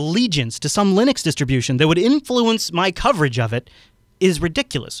sort of allegiance to some Linux distribution that would influence my coverage of it is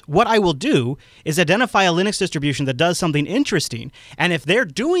ridiculous. What I will do is identify a Linux distribution that does something interesting, and if they're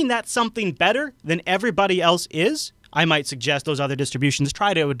doing that something better than everybody else is, I might suggest those other distributions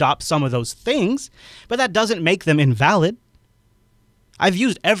try to adopt some of those things, but that doesn't make them invalid. I've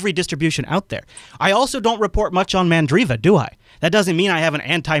used every distribution out there. I also don't report much on Mandriva, do I? That doesn't mean I have an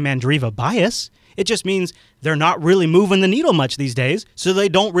anti-Mandriva bias. It just means they're not really moving the needle much these days, so they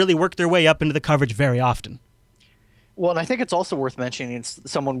don't really work their way up into the coverage very often. Well, and I think it's also worth mentioning,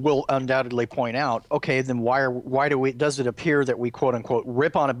 someone will undoubtedly point out, okay, then does it appear that we quote unquote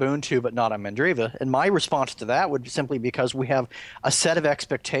rip on Ubuntu but not on Mandriva? And my response to that would be simply because we have a set of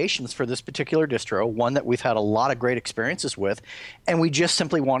expectations for this particular distro, one that we've had a lot of great experiences with, and we just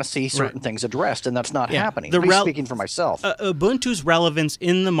simply want to see certain things addressed, and that's not happening. Speaking for myself. Ubuntu's relevance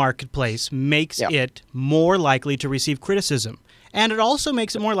in the marketplace makes it more likely to receive criticism. And it also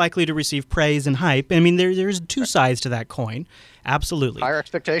makes it more likely to receive praise and hype. I mean, there's two sides to that coin. Absolutely. Higher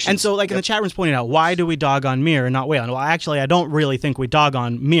expectations. And so, like in the chat room's pointing out, why do we dog on Mir and not Wayland? Well, actually, I don't really think we dog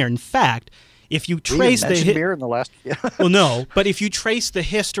on Mir. In fact, if you trace Mir in the last well, no, but if you trace the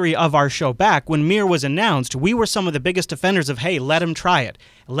history of our show back, when Mir was announced, we were some of the biggest defenders of, hey, let him try it.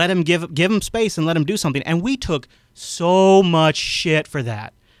 Let him give him space and let him do something. And we took so much shit for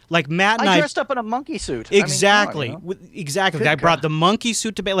that. Like Matt and I dressed up in a monkey suit. Exactly. Exactly. I brought the monkey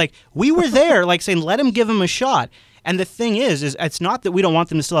suit to bed. Like, we were there, like saying, let him give him a shot. And the thing is it's not that we don't want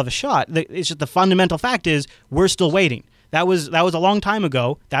them to still have a shot. It's just the fundamental fact is we're still waiting. That was a long time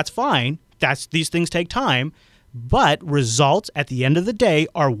ago. That's fine. These things take time. But results at the end of the day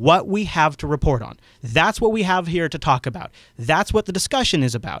are what we have to report on. That's what we have here to talk about. That's what the discussion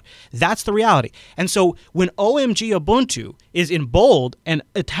is about. That's the reality. And so when OMG Ubuntu is in bold and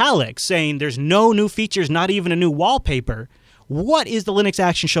italics saying there's no new features, not even a new wallpaper, what is the Linux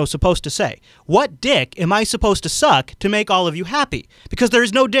Action Show supposed to say? What dick am I supposed to suck to make all of you happy? Because there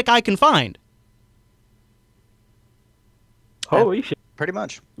is no dick I can find. Holy shit. Pretty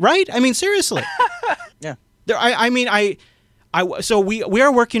much. Right? I mean, seriously. Yeah. So we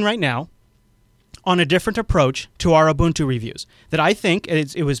are working right now on a different approach to our Ubuntu reviews that I think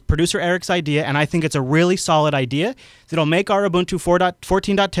it was producer Eric's idea, and I think it's a really solid idea that'll make our Ubuntu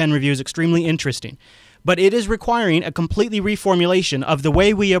 14.10 reviews extremely interesting. But it is requiring a completely reformulation of the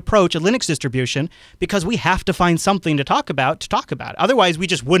way we approach a Linux distribution because we have to find something to talk about. Otherwise, we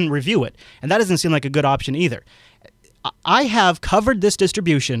just wouldn't review it, and that doesn't seem like a good option either. I have covered this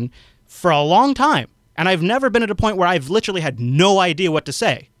distribution for a long time. And I've never been at a point where I've literally had no idea what to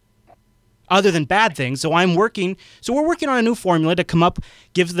say other than bad things. So we're working on a new formula to come up,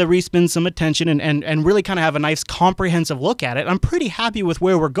 give the respin some attention and really kind of have a nice comprehensive look at it. I'm pretty happy with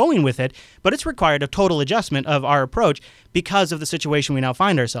where we're going with it, but it's required a total adjustment of our approach because of the situation we now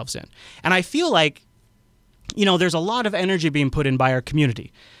find ourselves in. And I feel like, there's a lot of energy being put in by our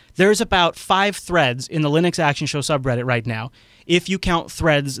community. There's about 5 threads in the Linux Action Show subreddit right now, if you count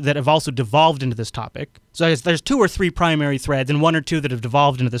threads that have also devolved into this topic. So there's 2 or 3 primary threads and 1 or 2 that have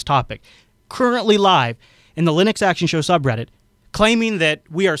devolved into this topic, currently live in the Linux Action Show subreddit, claiming that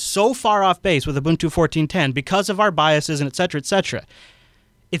we are so far off base with Ubuntu 14.10 because of our biases and et cetera, et cetera.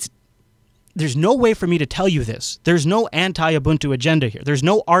 There's no way for me to tell you this. There's no anti-Ubuntu agenda here. There's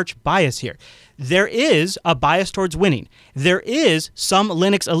no arch bias here. There is a bias towards winning. There is some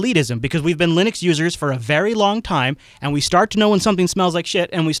Linux elitism because we've been Linux users for a very long time, and we start to know when something smells like shit,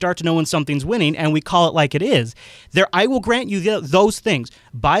 and we start to know when something's winning, and we call it like it is. I will grant you those things.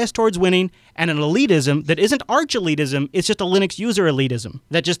 Bias towards winning and an elitism that isn't arch elitism, it's just a Linux user elitism.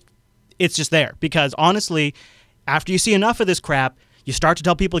 It's just there. Because honestly, after you see enough of this crap, you start to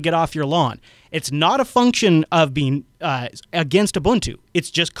tell people to get off your lawn. It's not a function of being against Ubuntu.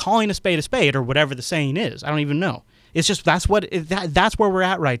 It's just calling a spade or whatever the saying is. I don't even know. It's just that's where we're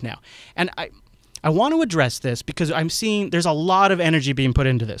at right now. And I want to address this because I'm seeing there's a lot of energy being put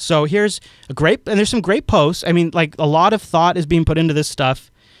into this. So and there's some great posts. I mean, like a lot of thought is being put into this stuff,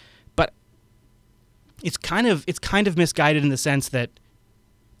 but it's kind of misguided in the sense that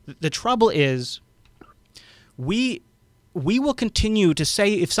the trouble is we will continue to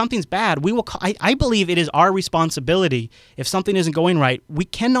say if something's bad, I believe it is our responsibility if something isn't going right. We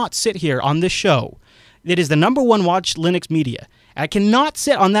cannot sit here on this show. It is the #1 watched Linux media. I cannot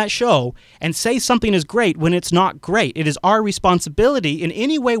sit on that show and say something is great when it's not great. It is our responsibility in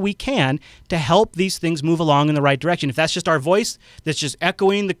any way we can to help these things move along in the right direction. If that's just our voice that's just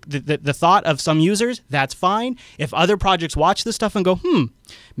echoing the thought of some users, that's fine. If other projects watch this stuff and go,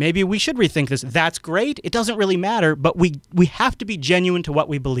 maybe we should rethink this. That's great. It doesn't really matter, but we have to be genuine to what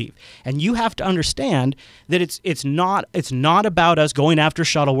we believe. And you have to understand that it's not about us going after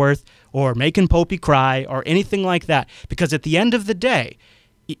Shuttleworth or making Popey cry or anything like that. Because at the end of the day,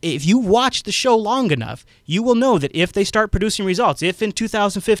 if you watch the show long enough, you will know that if they start producing results, if in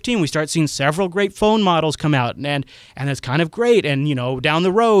 2015 we start seeing several great phone models come out, and it's kind of great, and down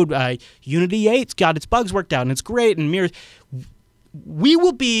the road, Unity 8's got its bugs worked out, and it's great, and mirrors, we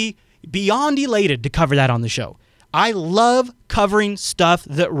will be beyond elated to cover that on the show. I love covering stuff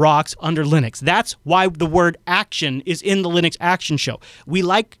that rocks under Linux. That's why the word action is in the Linux Action Show. We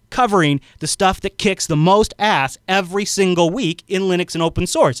like covering the stuff that kicks the most ass every single week in Linux and open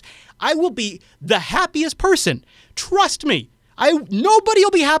source. I will be the happiest person. Trust me. Nobody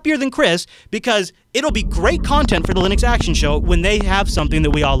will be happier than Chris, because it'll be great content for the Linux Action Show when they have something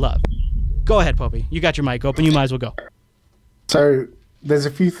that we all love. Go ahead, Popey. You got your mic open. You might as well go. So there's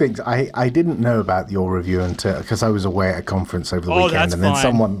a few things I didn't know about your review until, because I was away at a conference over the weekend, and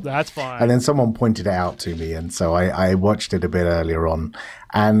then someone pointed it out to me, and so I watched it a bit earlier on,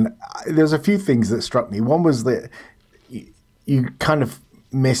 and there's a few things that struck me. One was that you kind of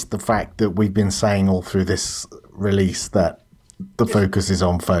missed the fact that we've been saying all through this release that the focus is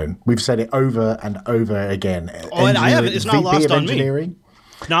on phone. We've said it over and over again. Oh, and I haven't. It's not lost on me.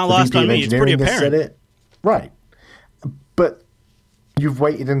 Not lost on me. It's pretty apparent. Said it. Right, but you've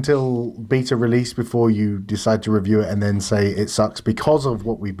waited until beta release before you decide to review it and then say it sucks because of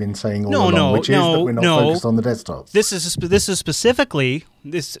what we've been saying all along, which is that we're not focused on the desktop. This is specifically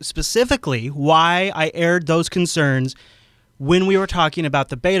why I aired those concerns when we were talking about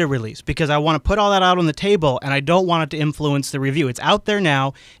the beta release, because I want to put all that out on the table, and I don't want it to influence the review. It's out there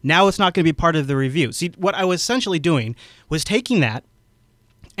now. Now it's not going to be part of the review. See, what I was essentially doing was taking that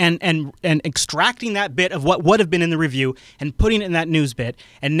and extracting that bit of what would have been in the review and putting it in that news bit.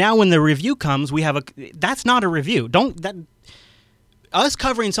 And now when the review comes, we have that's not a review. Us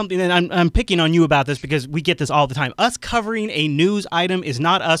covering something, and I'm picking on you about this because we get this all the time. Us covering a news item is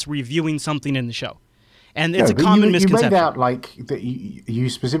not us reviewing something in the show. And it's a common misconception. You made out like that. You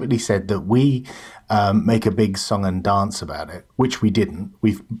specifically said that we make a big song and dance about it, which we didn't.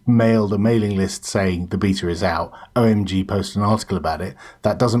 We've mailed a mailing list saying the beta is out. OMG posted an article about it.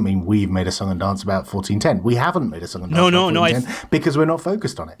 That doesn't mean we've made a song and dance about 1410. We haven't made a song and dance about 1410 because we're not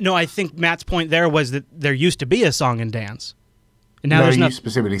focused on it. No, I think Matt's point there was that there used to be a song and dance. And now there's you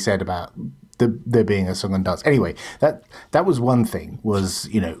specifically said about there being a song and dance. Anyway, that was one thing. Was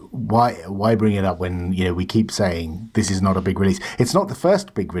why bring it up when we keep saying this is not a big release? It's not the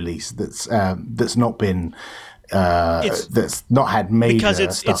first big release that's not been that's not had major because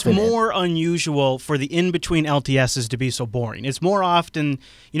it's more it. Unusual for the in between LTSs to be so boring. It's more often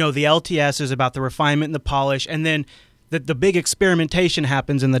the LTS is about the refinement and the polish, and then the big experimentation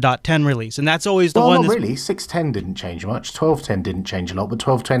happens in the .10 release, and that's always the one. Not really. 6.10 didn't change much. 12.10 didn't change a lot, but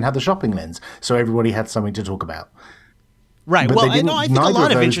 12.10 had the shopping lens, so everybody had something to talk about. Right. But I think a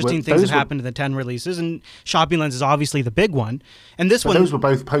lot of interesting things have happened in the 10 releases, and shopping lens is obviously the big one. And this one, those were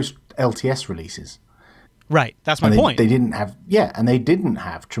both post LTS releases. Right. That's my point. They didn't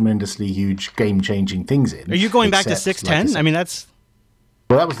have tremendously huge game changing things in. Are you going back to 6.10? I mean, that's.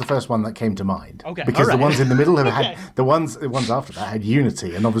 Well, that was the first one that came to mind. Okay, because the ones in the middle have had the ones after that had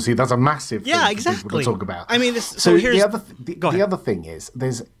Unity, and obviously that's a massive thing for people to talk about. I mean, so the other thing is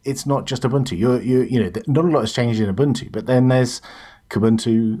it's not just Ubuntu. Not a lot has changed in Ubuntu, but then there's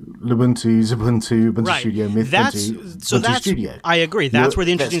Kubuntu, Lubuntu, Ubuntu, Ubuntu Studio, Ubuntu Studio. I agree. That's where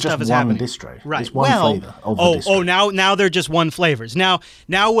the interesting stuff is happening. Distro. Right. It's one flavor of the distro. Now they're just one flavors. Now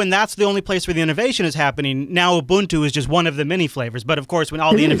when that's the only place where the innovation is happening, now Ubuntu is just one of the many flavors. But of course, when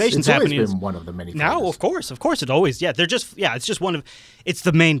all the innovation's happening, it's always been one of the many flavors. Now, of course, it always. Yeah, it's just one of. It's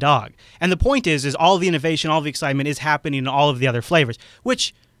the main dog. And the point is all the innovation, all the excitement is happening in all of the other flavors,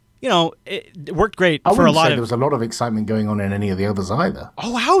 which. It worked great for a lot of. There was a lot of excitement going on in any of the others either.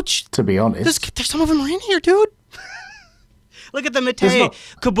 Oh, ouch! To be honest, there's some of them are in here, dude. Look at the Mate.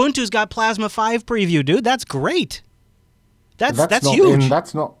 Kubuntu's got Plasma 5 preview, dude. That's great. That's huge.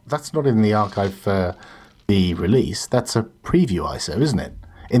 That's not in the archive for the release. That's a preview ISO, isn't it?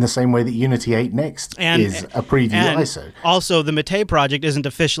 In the same way that Unity 8 Next is a preview ISO. Also, the Mate project isn't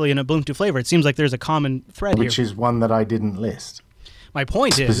officially an Ubuntu flavor. It seems like there's a common thread here. Which is one that I didn't list. My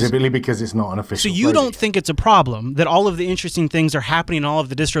point is... Specifically because it's not an official So you don't think it's a problem that all of the interesting things are happening in all of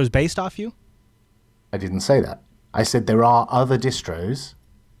the distros based off you? I didn't say that. I said there are other distros,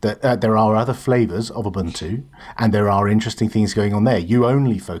 there are other flavors of Ubuntu, and there are interesting things going on there. You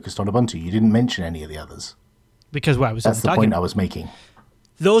only focused on Ubuntu. You didn't mention any of the others. Because that's the point I was making.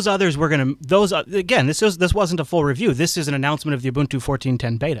 Those others were going to, again, this wasn't a full review. This is an announcement of the Ubuntu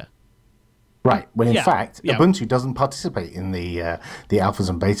 14.10 beta. Right. When in fact, Ubuntu doesn't participate in the alphas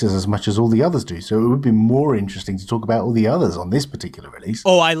and betas as much as all the others do. So it would be more interesting to talk about all the others on this particular release.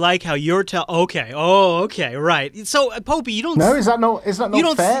 Oh, I like how you're okay. Oh, okay, right. So, Popey, you don't. No, is that not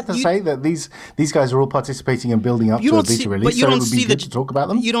fair to say that these guys are all participating and building up to a beta release? But you don't see to talk about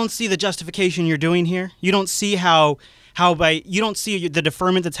them. You don't see the justification you're doing here. You don't see you don't see the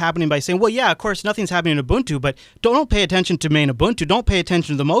deferment that's happening by saying, well, yeah, of course, nothing's happening in Ubuntu, but don't pay attention to main Ubuntu. Don't pay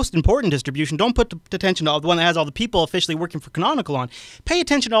attention to the most important distribution. Don't put attention to the one that has all the people officially working for Canonical on. Pay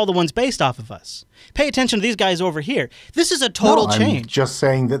attention to all the ones based off of us. Pay attention to these guys over here. This is a total change. I'm just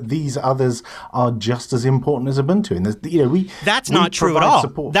saying that these others are just as important as Ubuntu. And that's not true at all.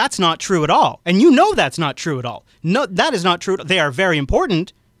 Support. That's not true at all. And you know that's not true at all. No, that is not true. They are very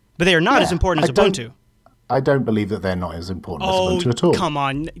important, but they are not as important as Ubuntu. I don't believe that they're not as important as Ubuntu at all. Come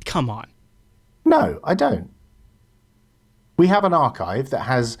on. No, I don't. We have an archive that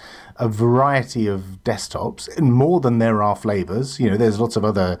has a variety of desktops, and more than there are flavors. There's lots of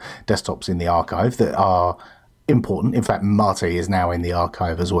other desktops in the archive that are important. In fact, Mate is now in the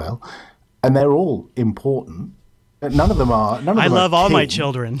archive as well, and they're all important. None of them are. I love all my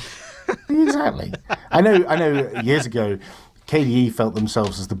children. Exactly. I know. Years ago, KDE felt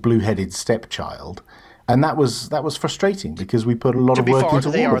themselves as the blue-headed stepchild. And that was frustrating because we put a lot of work into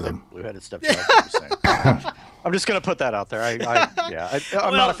all of them. Blue-headed stepchild. I'm just going to put that out there.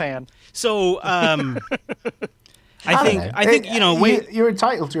 I'm not a fan. So I think you're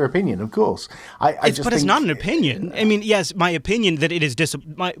entitled to your opinion, of course. But it's not an opinion. I mean, yes, my opinion that it is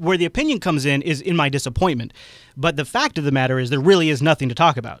where the opinion comes in is in my disappointment. But the fact of the matter is there really is nothing to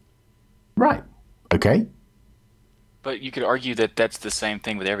talk about. Right. Okay. But you could argue that that's the same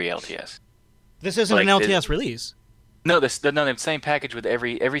thing with every LTS. This isn't an LTS release. No, the same package with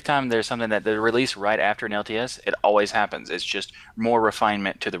every time there's something that the release right after an LTS, it always happens. It's just more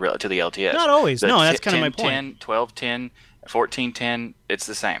refinement to the LTS. Not always. That's kind of my point. 12.10, 14.10, it's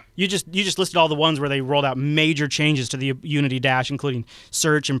the same. You just listed all the ones where they rolled out major changes to the Unity Dash, including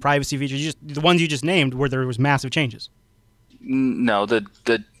search and privacy features. The ones you just named where there was massive changes. No, the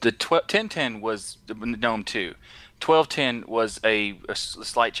 10.10 was the GNOME 2. 12.10 was a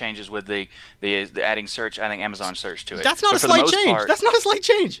slight changes with the adding Amazon search to it. That's not a slight change. That's not a slight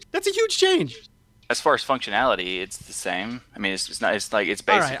change. That's a huge change. As far as functionality, it's the same. I mean, it's not. It's like it's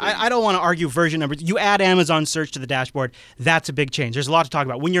basically. All right, I don't want to argue version numbers. You add Amazon search to the dashboard. That's a big change. There's a lot to talk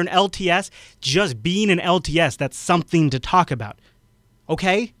about. When you're an LTS, just being an LTS, that's something to talk about.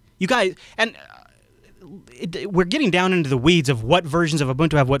 Okay, you guys, and we're getting down into the weeds of what versions of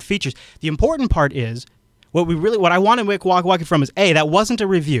Ubuntu have what features. The important part is. What I want to walk it from is that wasn't a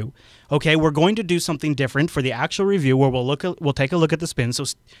review. Okay, we're going to do something different for the actual review where we'll take a look at the spin.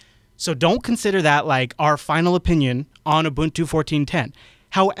 So don't consider that like our final opinion on Ubuntu 14.10.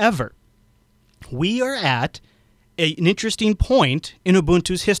 However, we are at an interesting point in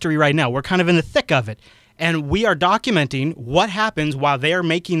Ubuntu's history right now. We're kind of in the thick of it, and we are documenting what happens while they are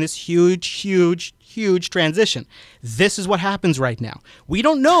making this huge transition. This is what happens right now. We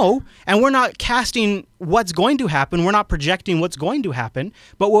don't know, and we're not casting what's going to happen. We're not projecting what's going to happen.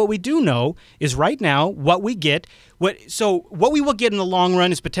 But what we do know is right now what we get. What we will get in the long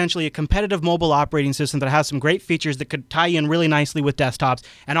run is potentially a competitive mobile operating system that has some great features that could tie in really nicely with desktops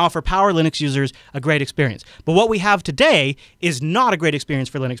and offer Power Linux users a great experience. But what we have today is not a great experience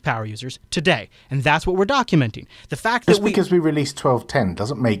for Linux Power users today, and that's what we're documenting. The fact that because we released 12.10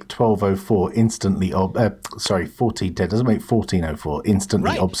 doesn't make 12.04 instantly 14.10 doesn't make 14.04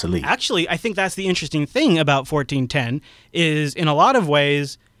 instantly obsolete. Actually, I think that's the interesting thing about 14.10 is in a lot of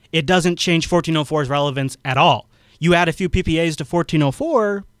ways it doesn't change 14.04's relevance at all. You add a few PPAs to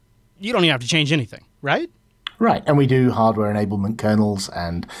 14.04, you don't even have to change anything, right? Right, and we do hardware enablement kernels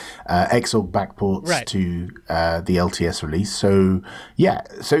and Xorg backports to the LTS release. So yeah,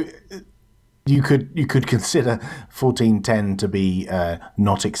 you could consider 14.10 to be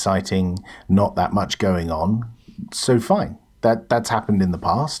not exciting, not that much going on. So fine, that's happened in the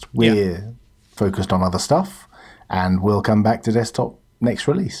past. We're focused on other stuff, and we'll come back to desktop next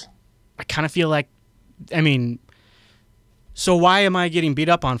release. I kind of feel like, so why am I getting beat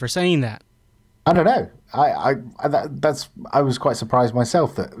up on for saying that? I don't know. I was quite surprised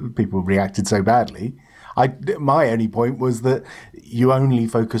myself that people reacted so badly. My only point was that you only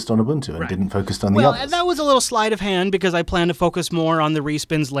focused on Ubuntu and didn't focus on the others. Well, that was a little sleight of hand because I planned to focus more on the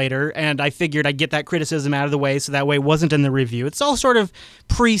respins later, and I figured I'd get that criticism out of the way so that way it wasn't in the review. It's all sort of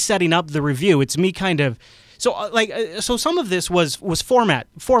pre-setting up the review. It's me kind of So some of this was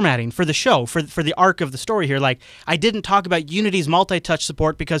formatting for the show, for the arc of the story here. Like, I didn't talk about Unity's multi-touch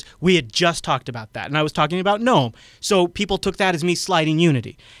support because we had just talked about that, and I was talking about GNOME. So people took that as me sliding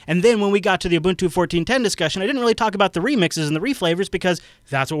Unity. And then when we got to the Ubuntu 14.10 discussion, I didn't really talk about the remixes and the reflavors because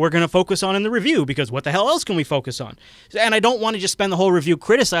that's what we're going to focus on in the review, because what the hell else can we focus on? And I don't want to just spend the whole review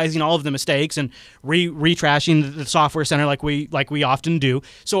criticizing all of the mistakes and retrashing the Software Center like we often do.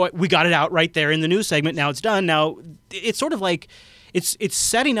 So we got it out right there in the news segment. Now it's done. Now it's sort of like it's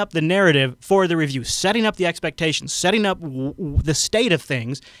setting up the narrative for the review, setting up the expectations, setting up the state of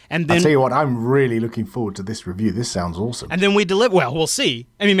things, and then I'll tell you what, I'm really looking forward to this review. This sounds awesome. And then we deliver. Well, we'll see.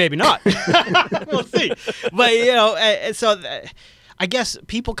 I mean, maybe not. We'll see. But I guess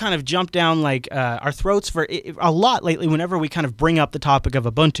people kind of jump down like our throats for a lot lately whenever we kind of bring up the topic of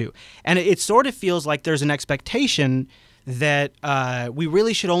Ubuntu, and it sort of feels like there's an expectation that we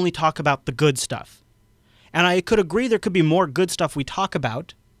really should only talk about the good stuff. And I could agree there could be more good stuff we talk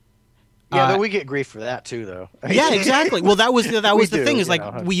about. Yeah, but we get grief for that too, though. Yeah, exactly. Well, that was the thing. Is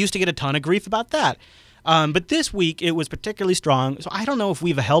like we used to get a ton of grief about that. But this week it was particularly strong. So I don't know if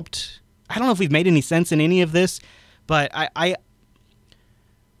we've helped. I don't know if we've made any sense in any of this. But I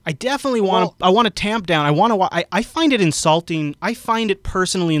definitely want to. I want to tamp down. I find it insulting. I find it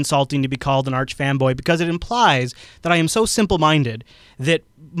personally insulting to be called an arch fanboy because it implies that I am so simple-minded that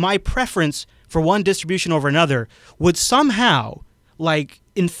my preference for one distribution over another would somehow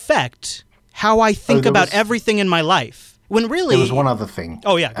infect how I think about everything in my life. When really there was one other thing.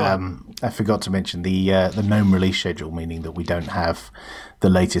 Oh yeah, go on. I forgot to mention the GNOME release schedule, meaning that we don't have the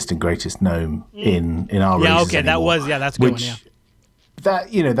latest and greatest GNOME in our releases okay, anymore, that's a good one. Yeah.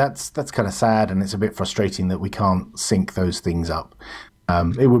 That's kind of sad, and it's a bit frustrating that we can't sync those things up.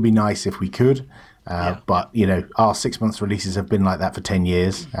 It would be nice if we could. But, our 6 months releases have been like that for 10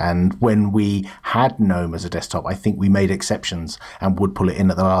 years. And when we had GNOME as a desktop, I think we made exceptions and would pull it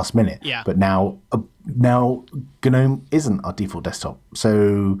in at the last minute. Yeah. But now GNOME isn't our default desktop.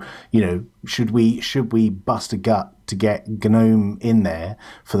 So, should we bust a gut to get GNOME in there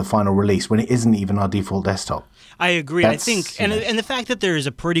for the final release when it isn't even our default desktop? I agree. I think, and the fact that there is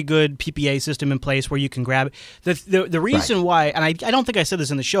a pretty good PPA system in place where you can grab it. The reason why, and I don't think I said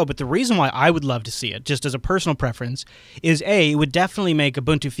this in the show, but the reason why I would love to see it, just as a personal preference, is it would definitely make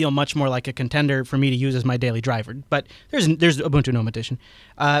Ubuntu feel much more like a contender for me to use as my daily driver. But there's Ubuntu GNOME Edition.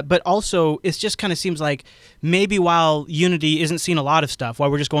 But also, it just kind of seems like maybe while Unity isn't seeing a lot of stuff, while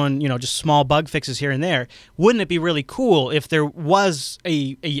we're just going, just small bug fixes here and there, wouldn't it be really cool if there was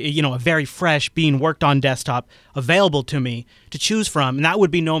a very fresh, being worked on desktop available to me to choose from, and that would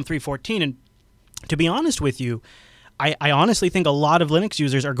be GNOME 3.14. And to be honest with you, I honestly think a lot of Linux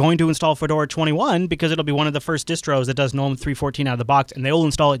users are going to install Fedora 21 because it'll be one of the first distros that does GNOME 3.14 out of the box, and they will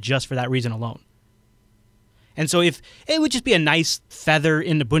install it just for that reason alone. And so if it would just be a nice feather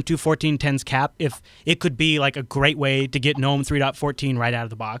in Ubuntu 14.10's cap if it could be like a great way to get GNOME 3.14 right out of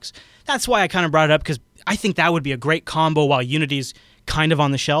the box. That's why I kind of brought it up, because I think that would be a great combo while Unity's kind of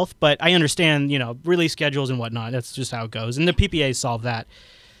on the shelf. But I understand, release schedules and whatnot. That's just how it goes. And the PPAs solve that.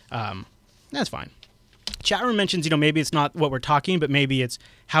 That's fine. Chat room mentions, maybe it's not what we're talking, but maybe it's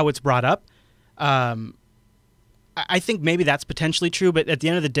how it's brought up. I think maybe that's potentially true, but at the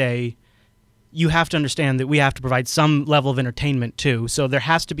end of the day, you have to understand that we have to provide some level of entertainment too. So there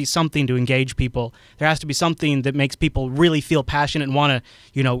has to be something to engage people. There has to be something that makes people really feel passionate and want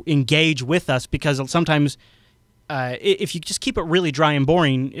to, engage with us, because sometimes if you just keep it really dry and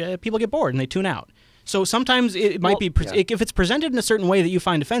boring, people get bored and they tune out. So sometimes it might be, if it's presented in a certain way that you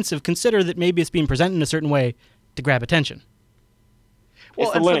find offensive, consider that maybe it's being presented in a certain way to grab attention.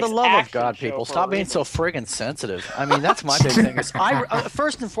 Well, and for the love of God, people, stop being so friggin' sensitive. I mean, that's my big thing. Is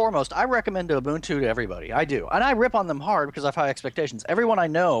first and foremost, I recommend Ubuntu to everybody. I do. And I rip on them hard because I have high expectations. Everyone I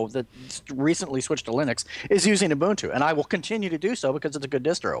know that recently switched to Linux is using Ubuntu, and I will continue to do so because it's a good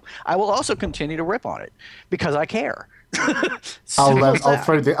distro. I will also continue to rip on it because I care.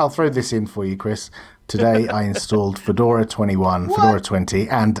 I'll throw this in for you, Chris. Today I installed Fedora 21, Fedora 20,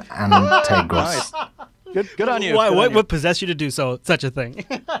 and Tegros. Nice. Good on you. What possessed you to do such a thing?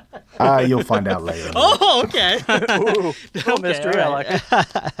 You'll find out later. Oh, okay. Ooh, mystery. I like it.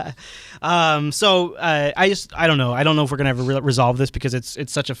 I don't know. I don't know if we're gonna ever resolve this because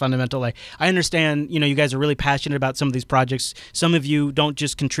it's such a fundamental. I understand. You guys are really passionate about some of these projects. Some of you don't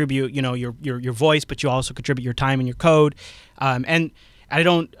just contribute, your voice, but you also contribute your time and your code. And I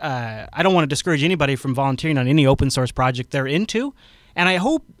don't want to discourage anybody from volunteering on any open source project they're into. And I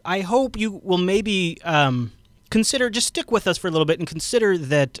hope you will maybe consider, just stick with us for a little bit and consider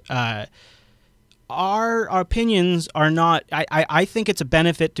that our opinions are not. I think it's a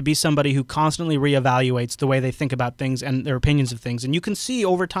benefit to be somebody who constantly reevaluates the way they think about things and their opinions of things, and you can see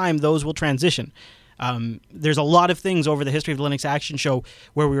over time those will transition. There's a lot of things over the history of the Linux Action Show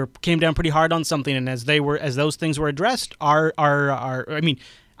where we came down pretty hard on something, and as those things were addressed,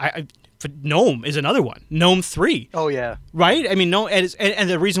 GNOME is another one. GNOME 3. Oh yeah. Right? I mean, and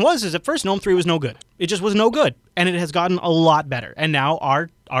the reason is at first GNOME 3 was no good. It just was no good, and it has gotten a lot better. And now our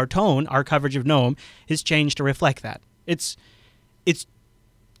tone, our coverage of GNOME has changed to reflect that. It's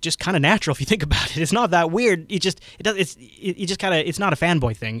just kind of natural if you think about it. It's not that weird. It's not a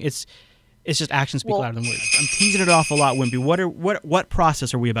fanboy thing. It's just actions speak louder than words. I'm teasing it off a lot, Wimpy. What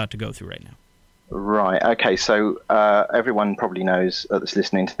process are we about to go through right now? Right. Okay. So everyone probably knows that's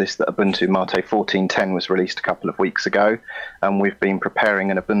listening to this that Ubuntu Mate 14.10 was released a couple of weeks ago, and we've been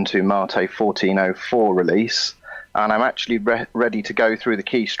preparing an Ubuntu Mate 14.04 release. And I'm actually ready to go through the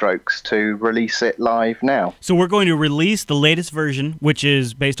keystrokes to release it live now. So we're going to release the latest version, which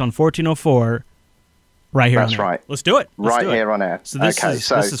is based on 14.04, right here. That's right. Let's do it. Right here on air. So this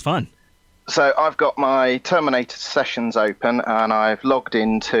is fun. So I've got my Terminator sessions open, and I've logged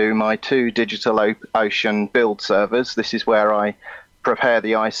into my 2 DigitalOcean build servers. This is where I prepare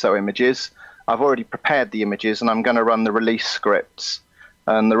the ISO images. I've already prepared the images, and I'm going to run the release scripts.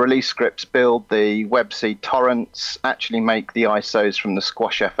 And the release scripts build the WebC torrents, actually make the ISOs from the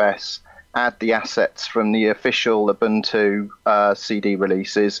SquashFS, add the assets from the official Ubuntu CD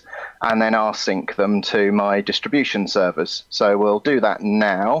releases, and then rsync them to my distribution servers. So we'll do that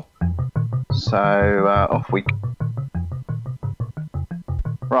now. So off we go.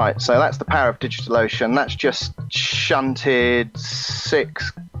 Right, so that's the power of DigitalOcean. That's just shunted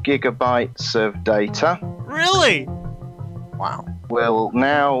 6 gigabytes of data. Really? Wow. We'll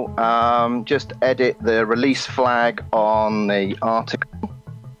now just edit the release flag on the article.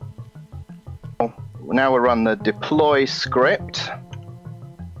 Now we'll run the deploy script.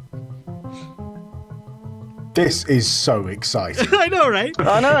 This is so exciting. I know, right?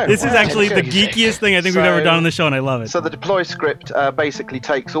 I know. This is actually the geekiest thing I think we've ever done on the show, and I love it. So the deploy script basically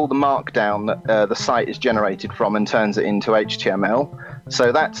takes all the markdown that the site is generated from and turns it into HTML.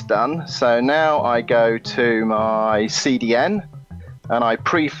 So that's done. So now I go to my CDN, and I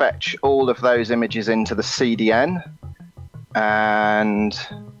prefetch all of those images into the CDN. And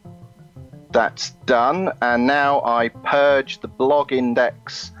that's done. And now I purge the blog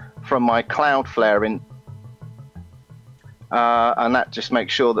index from my Cloudflare and that just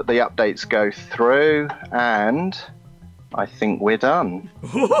makes sure that the updates go through, and I think we're done.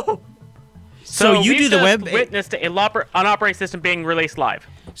 So you do the web witness to an operating system being released live.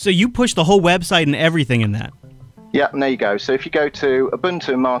 So you push the whole website and everything in that. Yeah, and there you go. So if you go to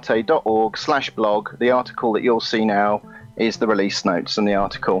ubuntumate.org/blog, the article that you'll see now is the release notes and the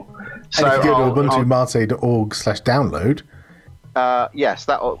article. So and if you go to ubuntumate.org/download. Yes,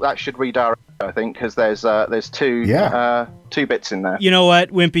 that should redirect, I think, because there's two bits in there. You know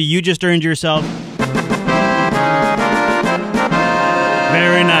what, Wimpy? You just earned yourself.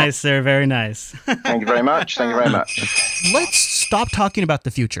 Very nice, sir. Very nice. Thank you very much. Thank you very much. Let's stop talking about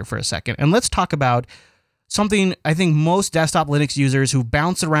the future for a second, and let's talk about something I think most desktop Linux users who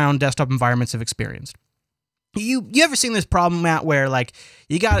bounce around desktop environments have experienced. You ever seen this problem, Matt, where like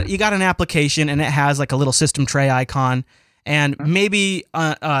you got an application and it has like a little system tray icon, and maybe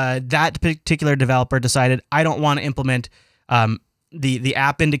that particular developer decided, I don't want to implement the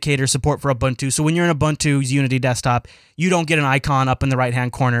app indicator support for Ubuntu. So when you're in Ubuntu's Unity desktop, you don't get an icon up in the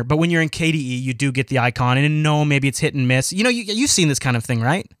right-hand corner. But when you're in KDE, you do get the icon. And in GNOME, maybe it's hit and miss. You know, you've seen this kind of thing,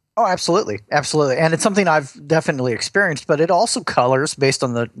 right? Oh, absolutely. Absolutely. And it's something I've definitely experienced, but it also colors based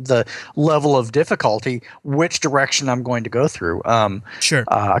on the level of difficulty, which direction I'm going to go through. Sure.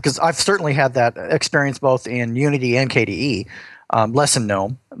 Because I've certainly had that experience both in Unity and KDE, less in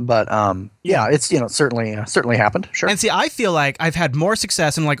GNOME, but yeah, it's certainly happened. Sure. And see, I feel like I've had more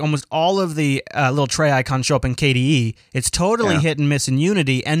success in like almost all of the little tray icons show up in KDE. It's totally hit and miss in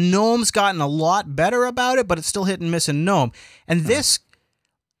Unity, and GNOME's gotten a lot better about it, but it's still hit and miss in GNOME. And this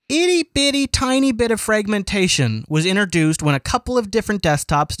itty-bitty tiny bit of fragmentation was introduced when a couple of different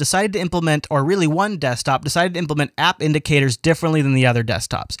desktops decided to implement, or really one desktop decided to implement app indicators differently than the other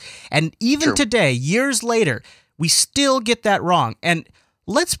desktops. And even today, years later, we still get that wrong. And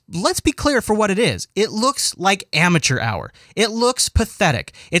let's be clear for what it is. It looks like amateur hour. It looks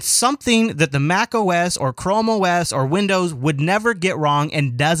pathetic. It's something that the Mac OS or Chrome OS or Windows would never get wrong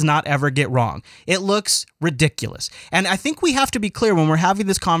and does not ever get wrong. It looks ridiculous. And I think we have to be clear when we're having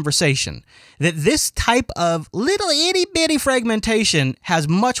this conversation that this type of little itty-bitty fragmentation has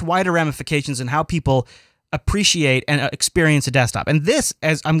much wider ramifications in how people appreciate and experience a desktop. And this,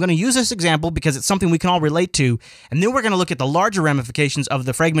 as I'm going to use this example because it's something we can all relate to, and then we're going to look at the larger ramifications of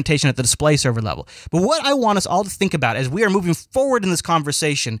the fragmentation at the display server level. But what I want us all to think about as we are moving forward in this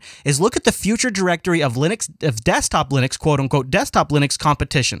conversation is look at the future directory of Linux, of desktop Linux, quote unquote, desktop Linux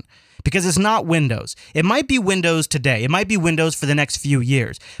competition. Because it's not Windows. It might be Windows today. It might be Windows for the next few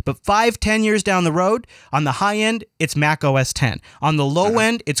years. But 5-10 years down the road, on the high end, it's Mac OS X. On the low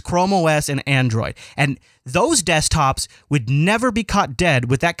end, it's Chrome OS and Android. And those desktops would never be caught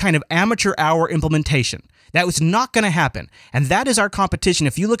dead with that kind of amateur hour implementation. That was not going to happen. And that is our competition.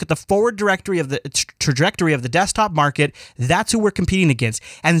 If you look at the forward trajectory of the desktop market, that's who we're competing against.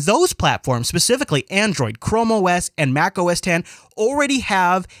 And those platforms, specifically Android, Chrome OS, and Mac OS X, already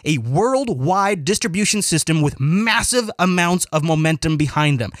have a worldwide distribution system with massive amounts of momentum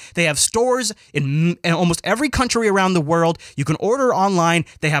behind them. They have stores in almost every country around the world. You can order online.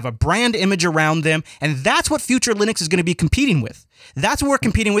 They have a brand image around them. And that's what future Linux is going to be competing with. That's what we're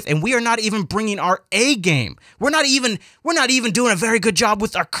competing with, and we are not even bringing our A game. We're not even doing a very good job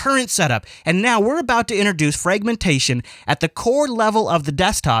with our current setup. And now we're about to introduce fragmentation at the core level of the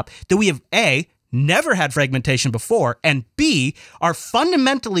desktop that we have A, never had fragmentation before, and B, are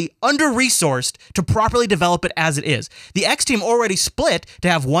fundamentally under-resourced to properly develop it as it is. The X team already split to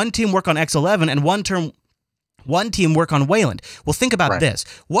have one team work on X11 and one team work on Wayland. Well, think about this.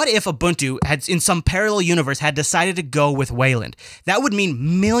 What if Ubuntu had, in some parallel universe, had decided to go with Wayland? That would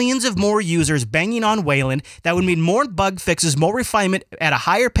mean millions of more users banging on Wayland. That would mean more bug fixes, more refinement at a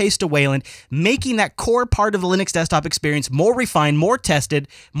higher pace to Wayland, making that core part of the Linux desktop experience more refined, more tested,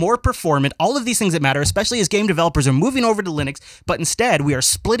 more performant, all of these things that matter, especially as game developers are moving over to Linux. But instead, we are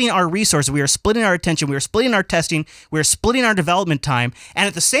splitting our resources, we are splitting our attention, we are splitting our testing, we are splitting our development time, and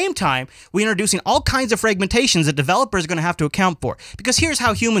at the same time, we're introducing all kinds of fragmentation that developers are going to have to account for. Because here's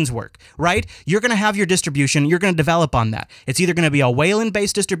how humans work, right? You're going to have your distribution, you're going to develop on that. It's either going to be a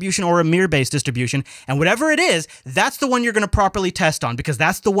Wayland-based distribution or a Mir-based distribution, and whatever it is, that's the one you're going to properly test on, because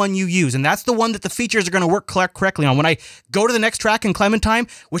that's the one you use, and that's the one that the features are going to work correctly on. When I go to the next track in Clementine,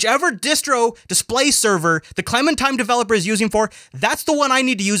 whichever distro display server the Clementine developer is using for, that's the one I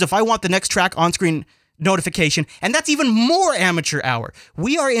need to use if I want the next track on-screen notification, and that's even more amateur hour.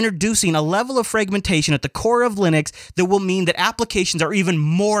 We are introducing a level of fragmentation at the core of Linux that will mean that applications are even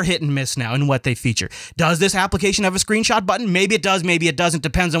more hit and miss now in what they feature. Does this application have a screenshot button? Maybe it does, maybe it doesn't.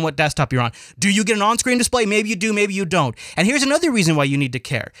 Depends on what desktop you're on. Do you get an on-screen display? Maybe you do, maybe you don't. And here's another reason why you need to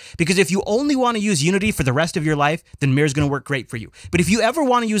care. Because if you only want to use Unity for the rest of your life, then Mir is going to work great for you. But if you ever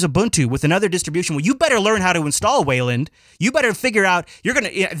want to use Ubuntu with another distribution, well, you better learn how to install Wayland. You better figure out,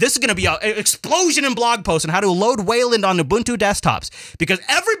 this is going to be an explosion in blog posts on how to load Wayland on Ubuntu desktops, because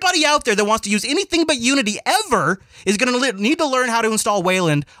everybody out there that wants to use anything but Unity ever is going to need to learn how to install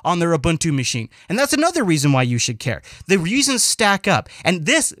Wayland on their Ubuntu machine. And that's another reason why you should care. The reasons stack up, and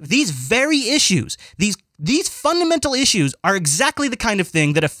these very issues, these fundamental issues are exactly the kind of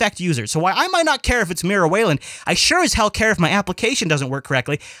thing that affect users. So while I might not care if it's Mir or Wayland, I sure as hell care if my application doesn't work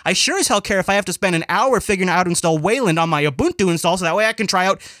correctly. I sure as hell care if I have to spend an hour figuring out how to install Wayland on my Ubuntu install so that way I can try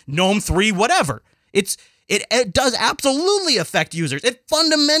out GNOME 3, whatever. It does absolutely affect users. It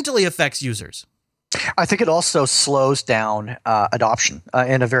fundamentally affects users. I think it also slows down adoption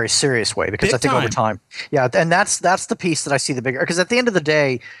in a very serious way, because I think over time, and that's the piece that I see the bigger, because at the end of the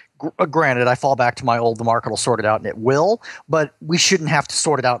day, granted, I fall back to my old, the market will sort it out, and it will, but we shouldn't have to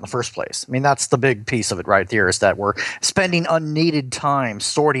sort it out in the first place. I mean, that's the big piece of it right there, is that we're spending unneeded time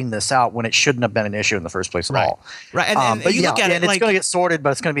sorting this out when it shouldn't have been an issue in the first place at all. Right, and you look at it, it's going to get sorted, but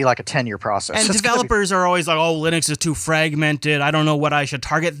it's going to be like a 10-year process. And developers are always like, oh, Linux is too fragmented, I don't know what I should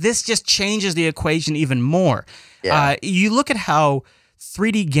target. This just changes the equation even more. Yeah. You look at how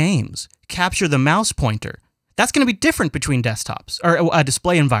 3D games capture the mouse pointer. That's going to be different between desktops or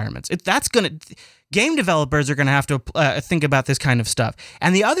display environments. Game developers are going to have to think about this kind of stuff.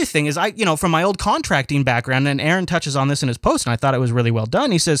 And the other thing is, from my old contracting background, and Aaron touches on this in his post, and I thought it was really well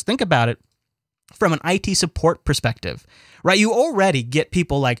done. He says, think about it from an IT support perspective, right? You already get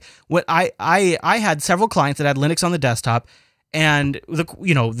people like what I had several clients that had Linux on the desktop. And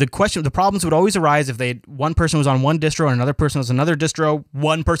the problems would always arise if one person was on one distro and another person was another distro.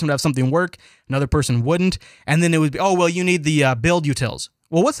 One person would have something work, another person wouldn't, and then it would be, oh well, you need the build utils.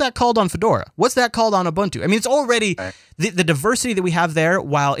 Well, what's that called on Fedora? What's that called on Ubuntu? I mean, it's already the diversity that we have there,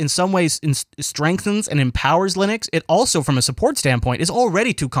 while in some ways strengthens and empowers Linux, it also, from a support standpoint, is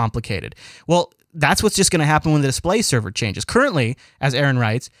already too complicated. Well, that's what's just going to happen when the display server changes. Currently, as Aaron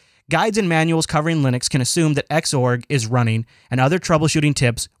writes, guides and manuals covering Linux can assume that Xorg is running, and other troubleshooting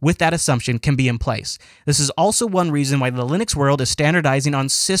tips with that assumption can be in place. This is also one reason why the Linux world is standardizing on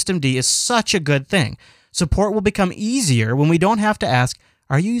systemd is such a good thing. Support will become easier when we don't have to ask,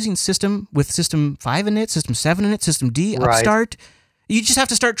 are you using system with system 5 in it, system 7 in it, system D, upstart? You just have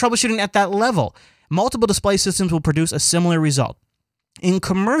to start troubleshooting at that level. Multiple display systems will produce a similar result. In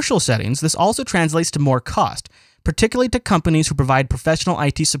commercial settings, this also translates to more cost, particularly to companies who provide professional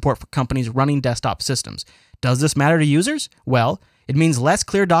IT support for companies running desktop systems. Does this matter to users? Well, it means less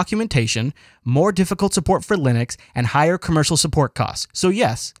clear documentation, more difficult support for Linux, and higher commercial support costs. So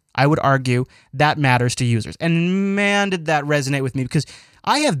yes, I would argue that matters to users. And man, did that resonate with me, because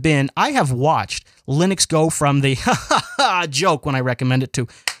I have watched Linux go from the joke when I recommend it to,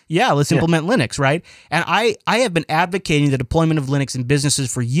 let's implement Linux, right? And I have been advocating the deployment of Linux in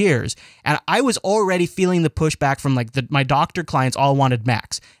businesses for years, and I was already feeling the pushback from my doctor clients all wanted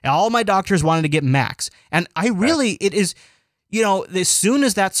Macs. And all my doctors wanted to get Macs. And it is, as soon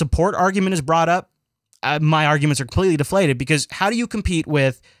as that support argument is brought up, my arguments are completely deflated, because how do you compete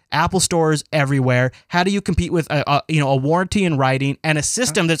with Apple stores everywhere? How do you compete with a warranty in writing and a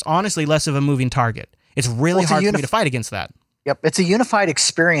system that's honestly less of a moving target? It's really hard for me to fight against that. Yep, it's a unified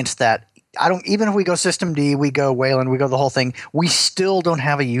experience that even if we go System D, we go Wayland, we go the whole thing, we still don't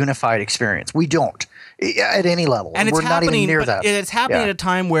have a unified experience. We don't at any level. And we're not even near that. It's happening at a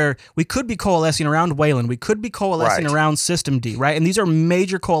time where we could be coalescing around Wayland. We could be coalescing around System D, right? And these are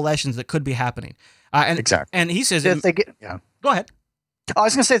major coalitions that could be happening. Exactly. And he says, if they get, go ahead. I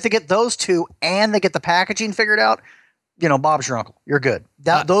was going to say, if they get those two and they get the packaging figured out, Bob's your uncle. You're good.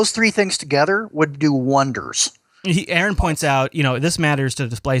 Those three things together would do wonders. Aaron points out, this matters to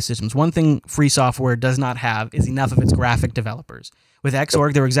display systems. One thing free software does not have is enough of its graphic developers. With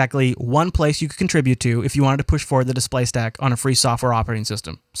Xorg, there was exactly one place you could contribute to if you wanted to push forward the display stack on a free software operating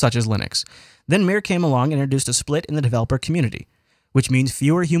system, such as Linux. Then Mir came along and introduced a split in the developer community, which means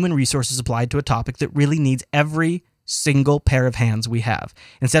fewer human resources applied to a topic that really needs every single pair of hands we have.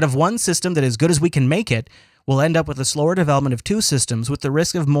 Instead of one system that is good as we can make it, we'll end up with a slower development of two systems with the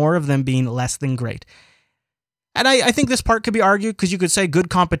risk of more of them being less than great. And I think this part could be argued, because you could say good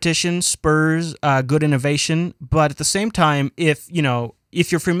competition spurs good innovation, but at the same time, if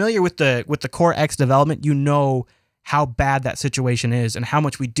you're familiar with the Core X development, you know how bad that situation is and how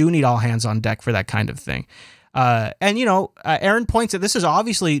much we do need all hands on deck for that kind of thing. Aaron points that this is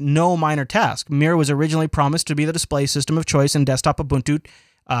obviously no minor task. Mir was originally promised to be the display system of choice in desktop Ubuntu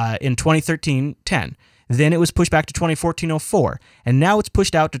in 2013-10. Then it was pushed back to 2014-04, and now it's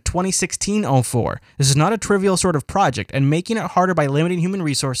pushed out to 2016-04. This is not a trivial sort of project, and making it harder by limiting human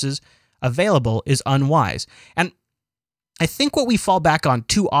resources available is unwise. And I think what we fall back on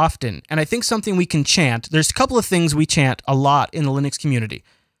too often, and I think something we can chant, there's a couple of things we chant a lot in the Linux community.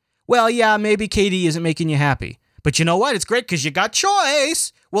 Well, yeah, maybe KDE isn't making you happy, but you know what? It's great because you got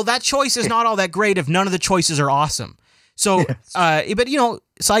choice. Well, that choice is not all that great if none of the choices are awesome. So, but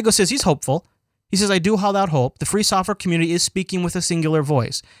Saigo says he's hopeful. He says, I do hold out hope. The free software community is speaking with a singular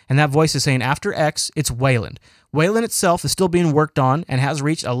voice, and that voice is saying after X, it's Wayland. Wayland itself is still being worked on and has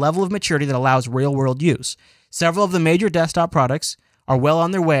reached a level of maturity that allows real-world use. Several of the major desktop products are well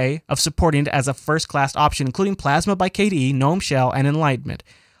on their way of supporting it as a first-class option, including Plasma by KDE, GNOME Shell, and Enlightenment.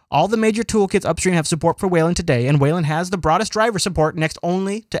 All the major toolkits upstream have support for Wayland today, and Wayland has the broadest driver support next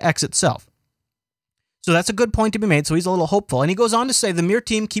only to X itself. So that's a good point to be made, so he's a little hopeful. And he goes on to say the Mir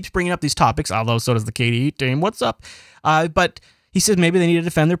team keeps bringing up these topics, although so does the KDE team. What's up? But he says maybe they need to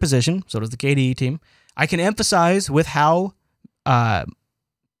defend their position, so does the KDE team. I can emphasize with how I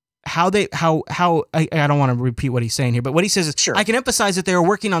don't want to repeat what he's saying here, but what he says is, I can emphasize that they are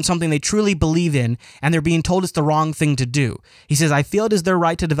working on something they truly believe in, and they're being told it's the wrong thing to do. He says, I feel it is their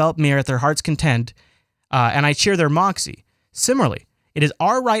right to develop Mir at their heart's content, and I cheer their moxie. Similarly, it is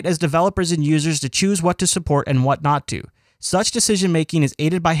our right as developers and users to choose what to support and what not to. Such decision-making is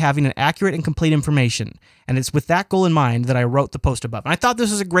aided by having an accurate and complete information, and it's with that goal in mind that I wrote the post above. And I thought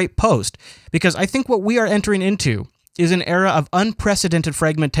this was a great post, because I think what we are entering into is an era of unprecedented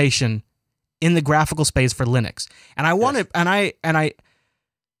fragmentation in the graphical space for Linux. And I want to, I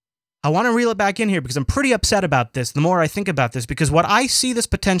want to reel it back in here, because I'm pretty upset about this the more I think about this, because what I see this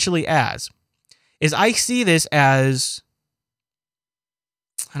potentially as is I see this as,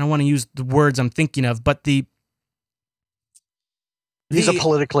 I don't want to use the words I'm thinking of, but Use a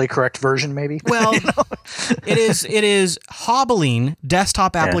politically correct version, maybe? Well, it is hobbling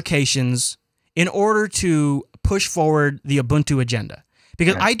desktop applications in order to push forward the Ubuntu agenda.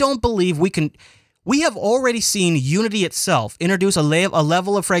 Because I don't believe we have already seen Unity itself introduce a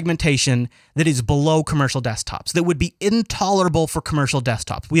level of fragmentation that is below commercial desktops, that would be intolerable for commercial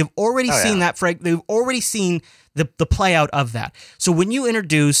desktops. We have already seen that, we've already seen the play out of that. So when you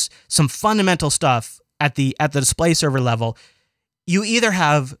introduce some fundamental stuff at the display server level, you either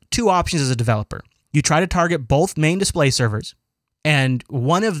have two options as a developer. you try to target both main display servers, and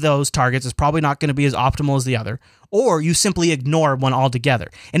one of those targets is probably not going to be as optimal as the other, or you simply ignore one altogether.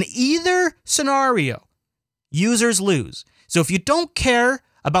 In either scenario, users lose. So if you don't care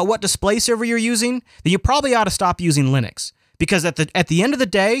about what display server you're using, then you probably ought to stop using Linux. Because at the end of the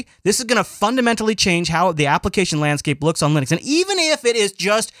day, this is going to fundamentally change how the application landscape looks on Linux. And even if it is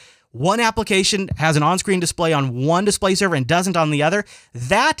just one application has an on-screen display on one display server and doesn't on the other,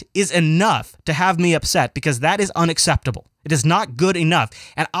 that is enough to have me upset, because that is unacceptable. It is not good enough.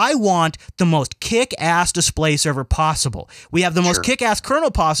 And I want the most kick-ass display server possible. We have the most kick-ass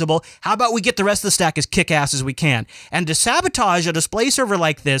kernel possible. How about we get the rest of the stack as kick-ass as we can? And to sabotage a display server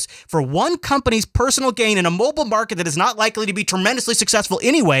like this for one company's personal gain in a mobile market that is not likely to be tremendously successful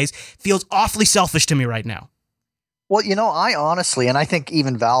anyways feels awfully selfish to me right now. Well, I honestly, and I think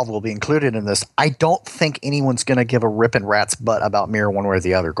even Valve will be included in this, I don't think anyone's going to give a rip and rat's butt about Mirror one way or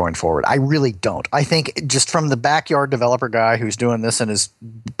the other going forward. I really don't. I think just from the backyard developer guy who's doing this in his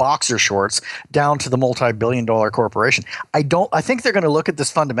boxer shorts down to the multi-billion-dollar corporation, I think they're going to look at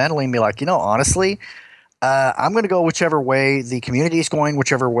this fundamentally and be like, honestly, I'm going to go whichever way the community is going,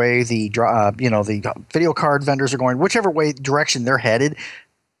 whichever way the video card vendors are going, whichever way direction they're headed.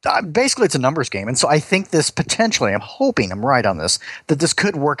 Basically, it's a numbers game. And so I think this potentially, I'm hoping I'm right on this, that this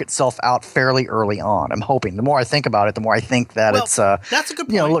could work itself out fairly early on. I'm hoping. The more I think about it, the more I think that it's that's a good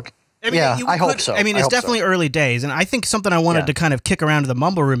point. Look, I hope so. I mean, it's definitely early days. And I think something I wanted to kind of kick around to the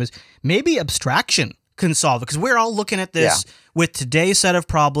mumble room is maybe abstraction can solve it, because we're all looking at this with today's set of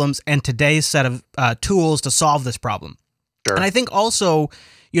problems and today's set of tools to solve this problem. Sure. And I think also,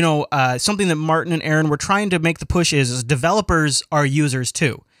 something that Martin and Aaron were trying to make the push is developers are users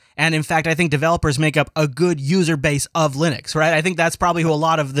too. And in fact, I think developers make up a good user base of Linux, right? I think that's probably who a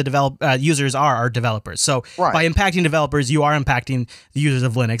lot of the users are developers. So by impacting developers, you are impacting the users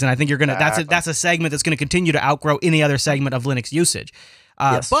of Linux. And I think you're going to, that's a segment that's going to continue to outgrow any other segment of Linux usage.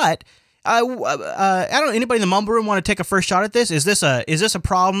 But I don't know, anybody in the mumble room want to take a first shot at this? Is this a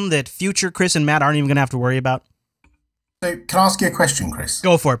problem that future Chris and Matt aren't even going to have to worry about? So can I ask you a question, Chris?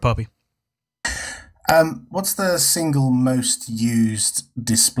 Go for it, Popey. What's the single most used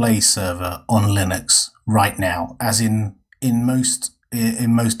display server on Linux right now, as in most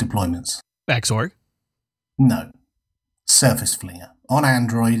deployments? Xorg? No. Surface Flinger on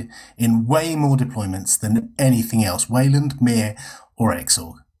Android in way more deployments than anything else. Wayland, Mir, or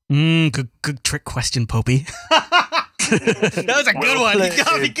Xorg. Good trick question, Popey. That was a good one. You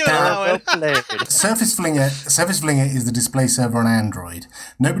got me good on that one. Surface Flinger is the display server on Android.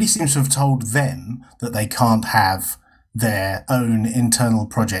 Nobody seems to have told them that they can't have their own internal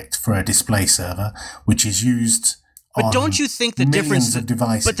project for a display server, which is used on don't you think the difference of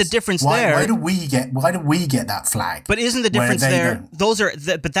devices. But the difference why, there. Why do we get that flag? But isn't the difference there? Don't? Those are.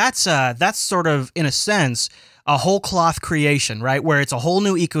 But that's sort of, in a sense, a whole cloth creation, right? Where it's a whole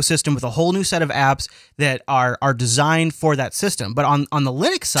new ecosystem with a whole new set of apps that are designed for that system. But on the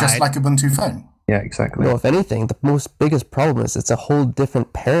Linux side, just like Ubuntu phone. Yeah, exactly. Well, if anything, the biggest problem is it's a whole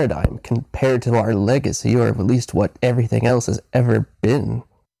different paradigm compared to our legacy, or at least what everything else has ever been.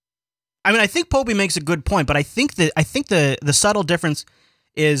 I mean, I think Popey makes a good point, but I think the subtle difference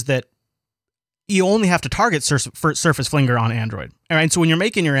is that you only have to target Surface Flinger on Android. All right, so when you're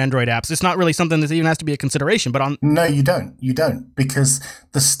making your Android apps, it's not really something that even has to be a consideration. But no, you don't. You don't, because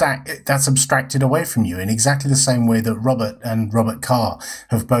the stack that's abstracted away from you in exactly the same way that Robert and Robert Carr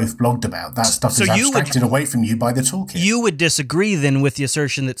have both blogged about. That stuff is abstracted away from you by the toolkit. You would disagree then with the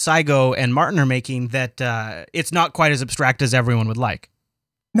assertion that Saigo and Martin are making that it's not quite as abstract as everyone would like.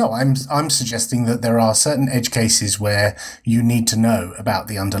 No, I'm suggesting that there are certain edge cases where you need to know about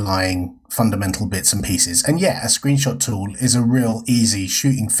the underlying fundamental bits and pieces. And yeah, a screenshot tool is a real easy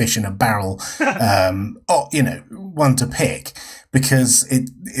shooting fish in a barrel, one to pick, because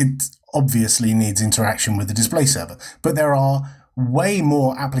it obviously needs interaction with the display server. But there are way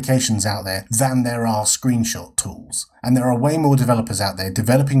more applications out there than there are screenshot tools. And there are way more developers out there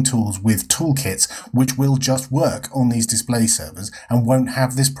developing tools with toolkits which will just work on these display servers and won't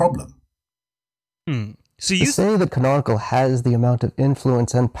have this problem. So you say that Canonical has the amount of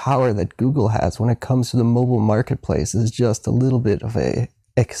influence and power that Google has when it comes to the mobile marketplace is just a little bit of a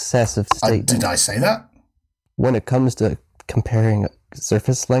excessive statement. Did I say that? When it comes to comparing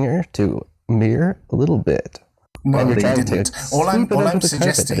Surface Flinger to Mir, a little bit. No, they didn't. All I'm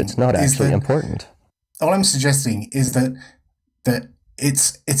suggesting it's not actually important. All I'm suggesting is that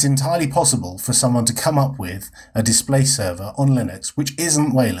it's entirely possible for someone to come up with a display server on Linux which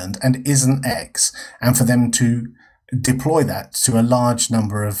isn't Wayland and isn't X, and for them to deploy that to a large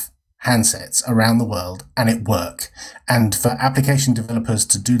number of handsets around the world and it work. And for application developers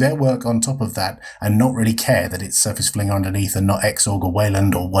to do their work on top of that and not really care that it's Surface Flinger underneath and not Xorg or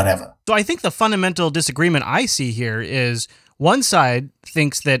Wayland or whatever. So I think the fundamental disagreement I see here is one side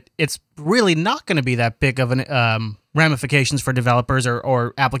thinks that it's really not going to be that big of an ramifications for developers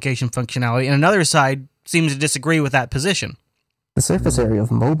or application functionality, and another side seems to disagree with that position. The surface area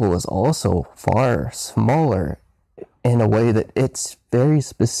of mobile is also far smaller in a way that it's very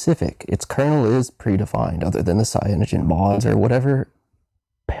specific. Its kernel is predefined, other than the Cyanogen mods or whatever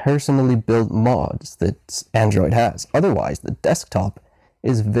personally built mods that Android has. Otherwise, the desktop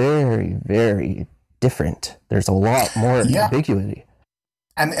is very, very different. There's a lot more ambiguity.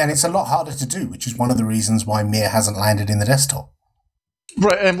 And it's a lot harder to do, which is one of the reasons why Mir hasn't landed in the desktop.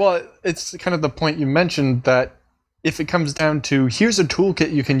 Right, and well, it's kind of the point you mentioned that if it comes down to here's a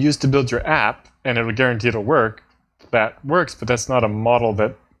toolkit you can use to build your app, and it'll guarantee it'll work, that works, but that's not a model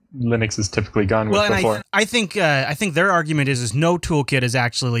that Linux has typically gone with before. I think their argument is no toolkit is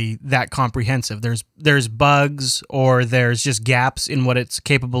actually that comprehensive. There's bugs or there's just gaps in what it's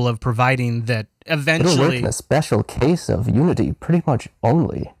capable of providing that eventually it'll work in a special case of Unity pretty much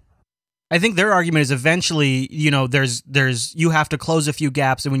only. I think their argument is eventually, there's you have to close a few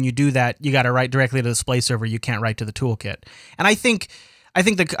gaps, and when you do that, you got to write directly to the display server. You can't write to the toolkit. And I think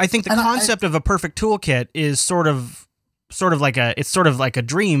the concept of a perfect toolkit is sort of like a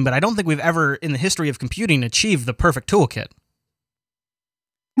dream, but I don't think we've ever in the history of computing achieved the perfect toolkit.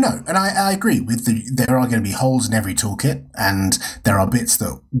 No, and I agree with there are going to be holes in every toolkit, and there are bits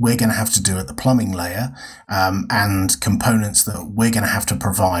that we're going to have to do at the plumbing layer, and components that we're going to have to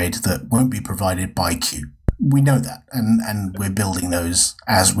provide that won't be provided by Q. We know that, and we're building those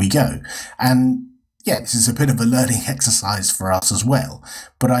as we go. And yeah, this is a bit of a learning exercise for us as well,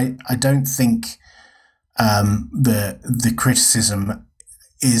 but I don't think the criticism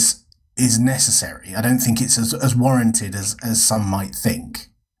is necessary. I don't think it's as warranted as some might think.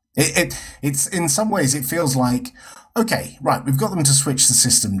 It's in some ways it feels like, okay, right, we've got them to switch the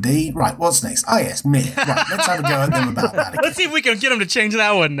system D. Right, what's next? Oh yes, Mir. Right, let's have a go at them about that again. Let's see if we can get them to change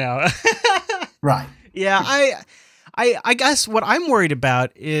that one now. Right. Yeah, I guess what I'm worried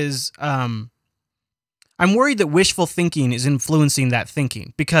about is I'm worried that wishful thinking is influencing that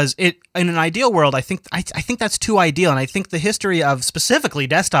thinking, because in an ideal world, I think that's too ideal, and I think the history of specifically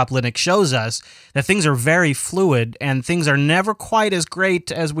desktop Linux shows us that things are very fluid and things are never quite as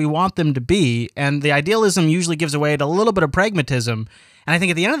great as we want them to be, and the idealism usually gives away to a little bit of pragmatism. And I think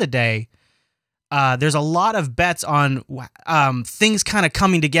at the end of the day, there's a lot of bets on things kind of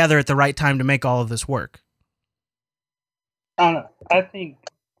coming together at the right time to make all of this work. I think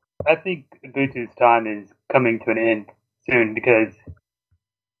Ubuntu's time is coming to an end soon, because,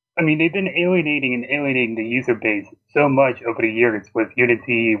 I mean, they've been alienating the user base so much over the years with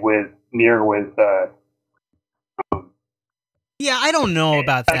Unity, with Mir, with yeah, I don't know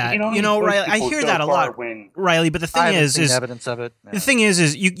about that. Riley, I hear that a lot, Riley. But the thing is evidence of it. The thing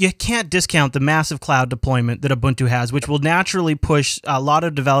is you can't discount the massive cloud deployment that Ubuntu has, which will naturally push a lot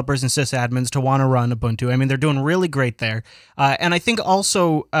of developers and sysadmins to want to run Ubuntu. I mean, they're doing really great there. And I think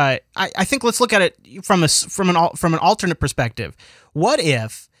also, I think let's look at it from an alternate perspective. What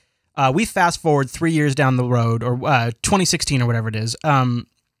if we fast forward 3 years down the road, or 2016 or whatever it is,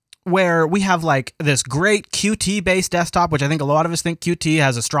 where we have like this great Qt-based desktop, which I think a lot of us think Qt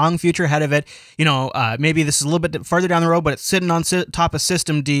has a strong future ahead of it. Maybe this is a little bit further down the road, but it's sitting on top of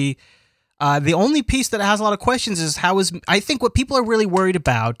System D. The only piece that has a lot of questions is I think what people are really worried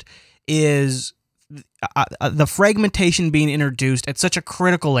about is the fragmentation being introduced at such a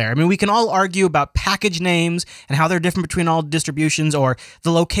critical layer. I mean, we can all argue about package names and how they're different between all distributions, or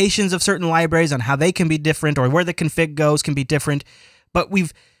the locations of certain libraries and how they can be different, or where the config goes can be different. But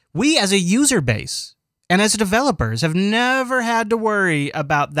we as a user base and as developers have never had to worry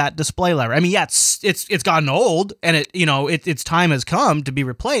about that display layer. I mean, yeah, it's gotten old, and its time has come to be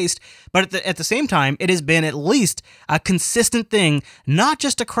replaced. But at the same time, it has been at least a consistent thing, not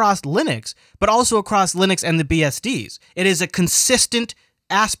just across Linux, but also across Linux and the BSDs. It is a consistent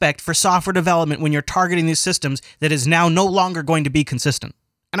aspect for software development when you're targeting these systems that is now no longer going to be consistent.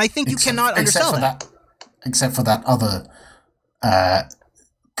 And I think you cannot undersell that. Except for that other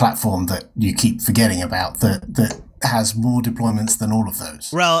platform that you keep forgetting about that has more deployments than all of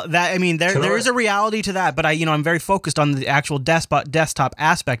those. Well, there is a reality to that, but I'm very focused on the actual desktop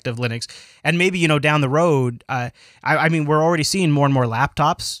aspect of Linux, and maybe down the road, we're already seeing more and more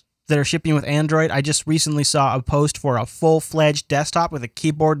laptops that are shipping with Android. I just recently saw a post for a full-fledged desktop with a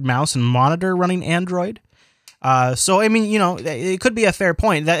keyboard, mouse, and monitor running Android. It could be a fair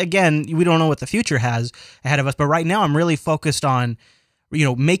point. That again, we don't know what the future has ahead of us, but right now I'm really focused on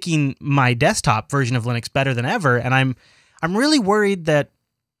making my desktop version of Linux better than ever. And I'm really worried that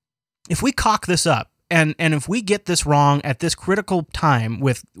if we cock this up, and if we get this wrong at this critical time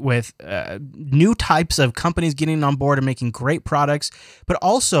with new types of companies getting on board and making great products, but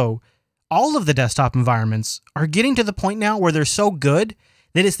also all of the desktop environments are getting to the point now where they're so good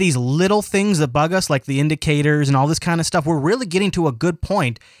that it's these little things that bug us, like the indicators and all this kind of stuff. We're really getting to a good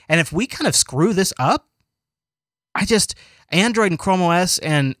point. And if we kind of screw this up, Android and Chrome OS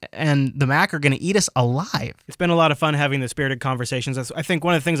and the Mac are going to eat us alive. It's been a lot of fun having the spirited conversations. I think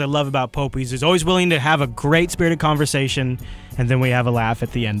one of the things I love about Popies is always willing to have a great spirited conversation, and then we have a laugh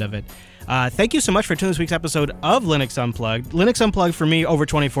at the end of it. Thank you so much for tuning this week's episode of Linux Unplugged. Linux Unplugged for me over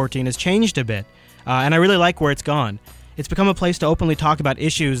 2014 has changed a bit, and I really like where it's gone. It's become a place to openly talk about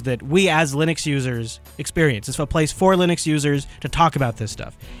issues that we as Linux users experience. It's a place for Linux users to talk about this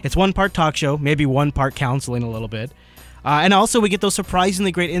stuff. It's one part talk show, maybe one part counseling a little bit. And also we get those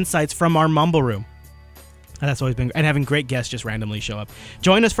surprisingly great insights from our Mumble Room. And that's always been, and having great guests just randomly show up.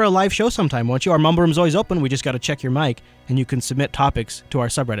 Join us for a live show sometime, won't you? Our Mumble Room's always open. We just got to check your mic, and you can submit topics to our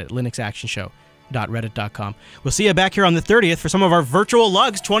subreddit, linuxactionshow.reddit.com. We'll see you back here on the 30th for some of our virtual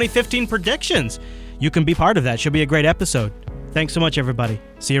lugs 2015 predictions. You can be part of that. Should be a great episode. Thanks so much, everybody.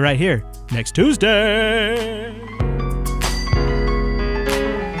 See you right here next Tuesday.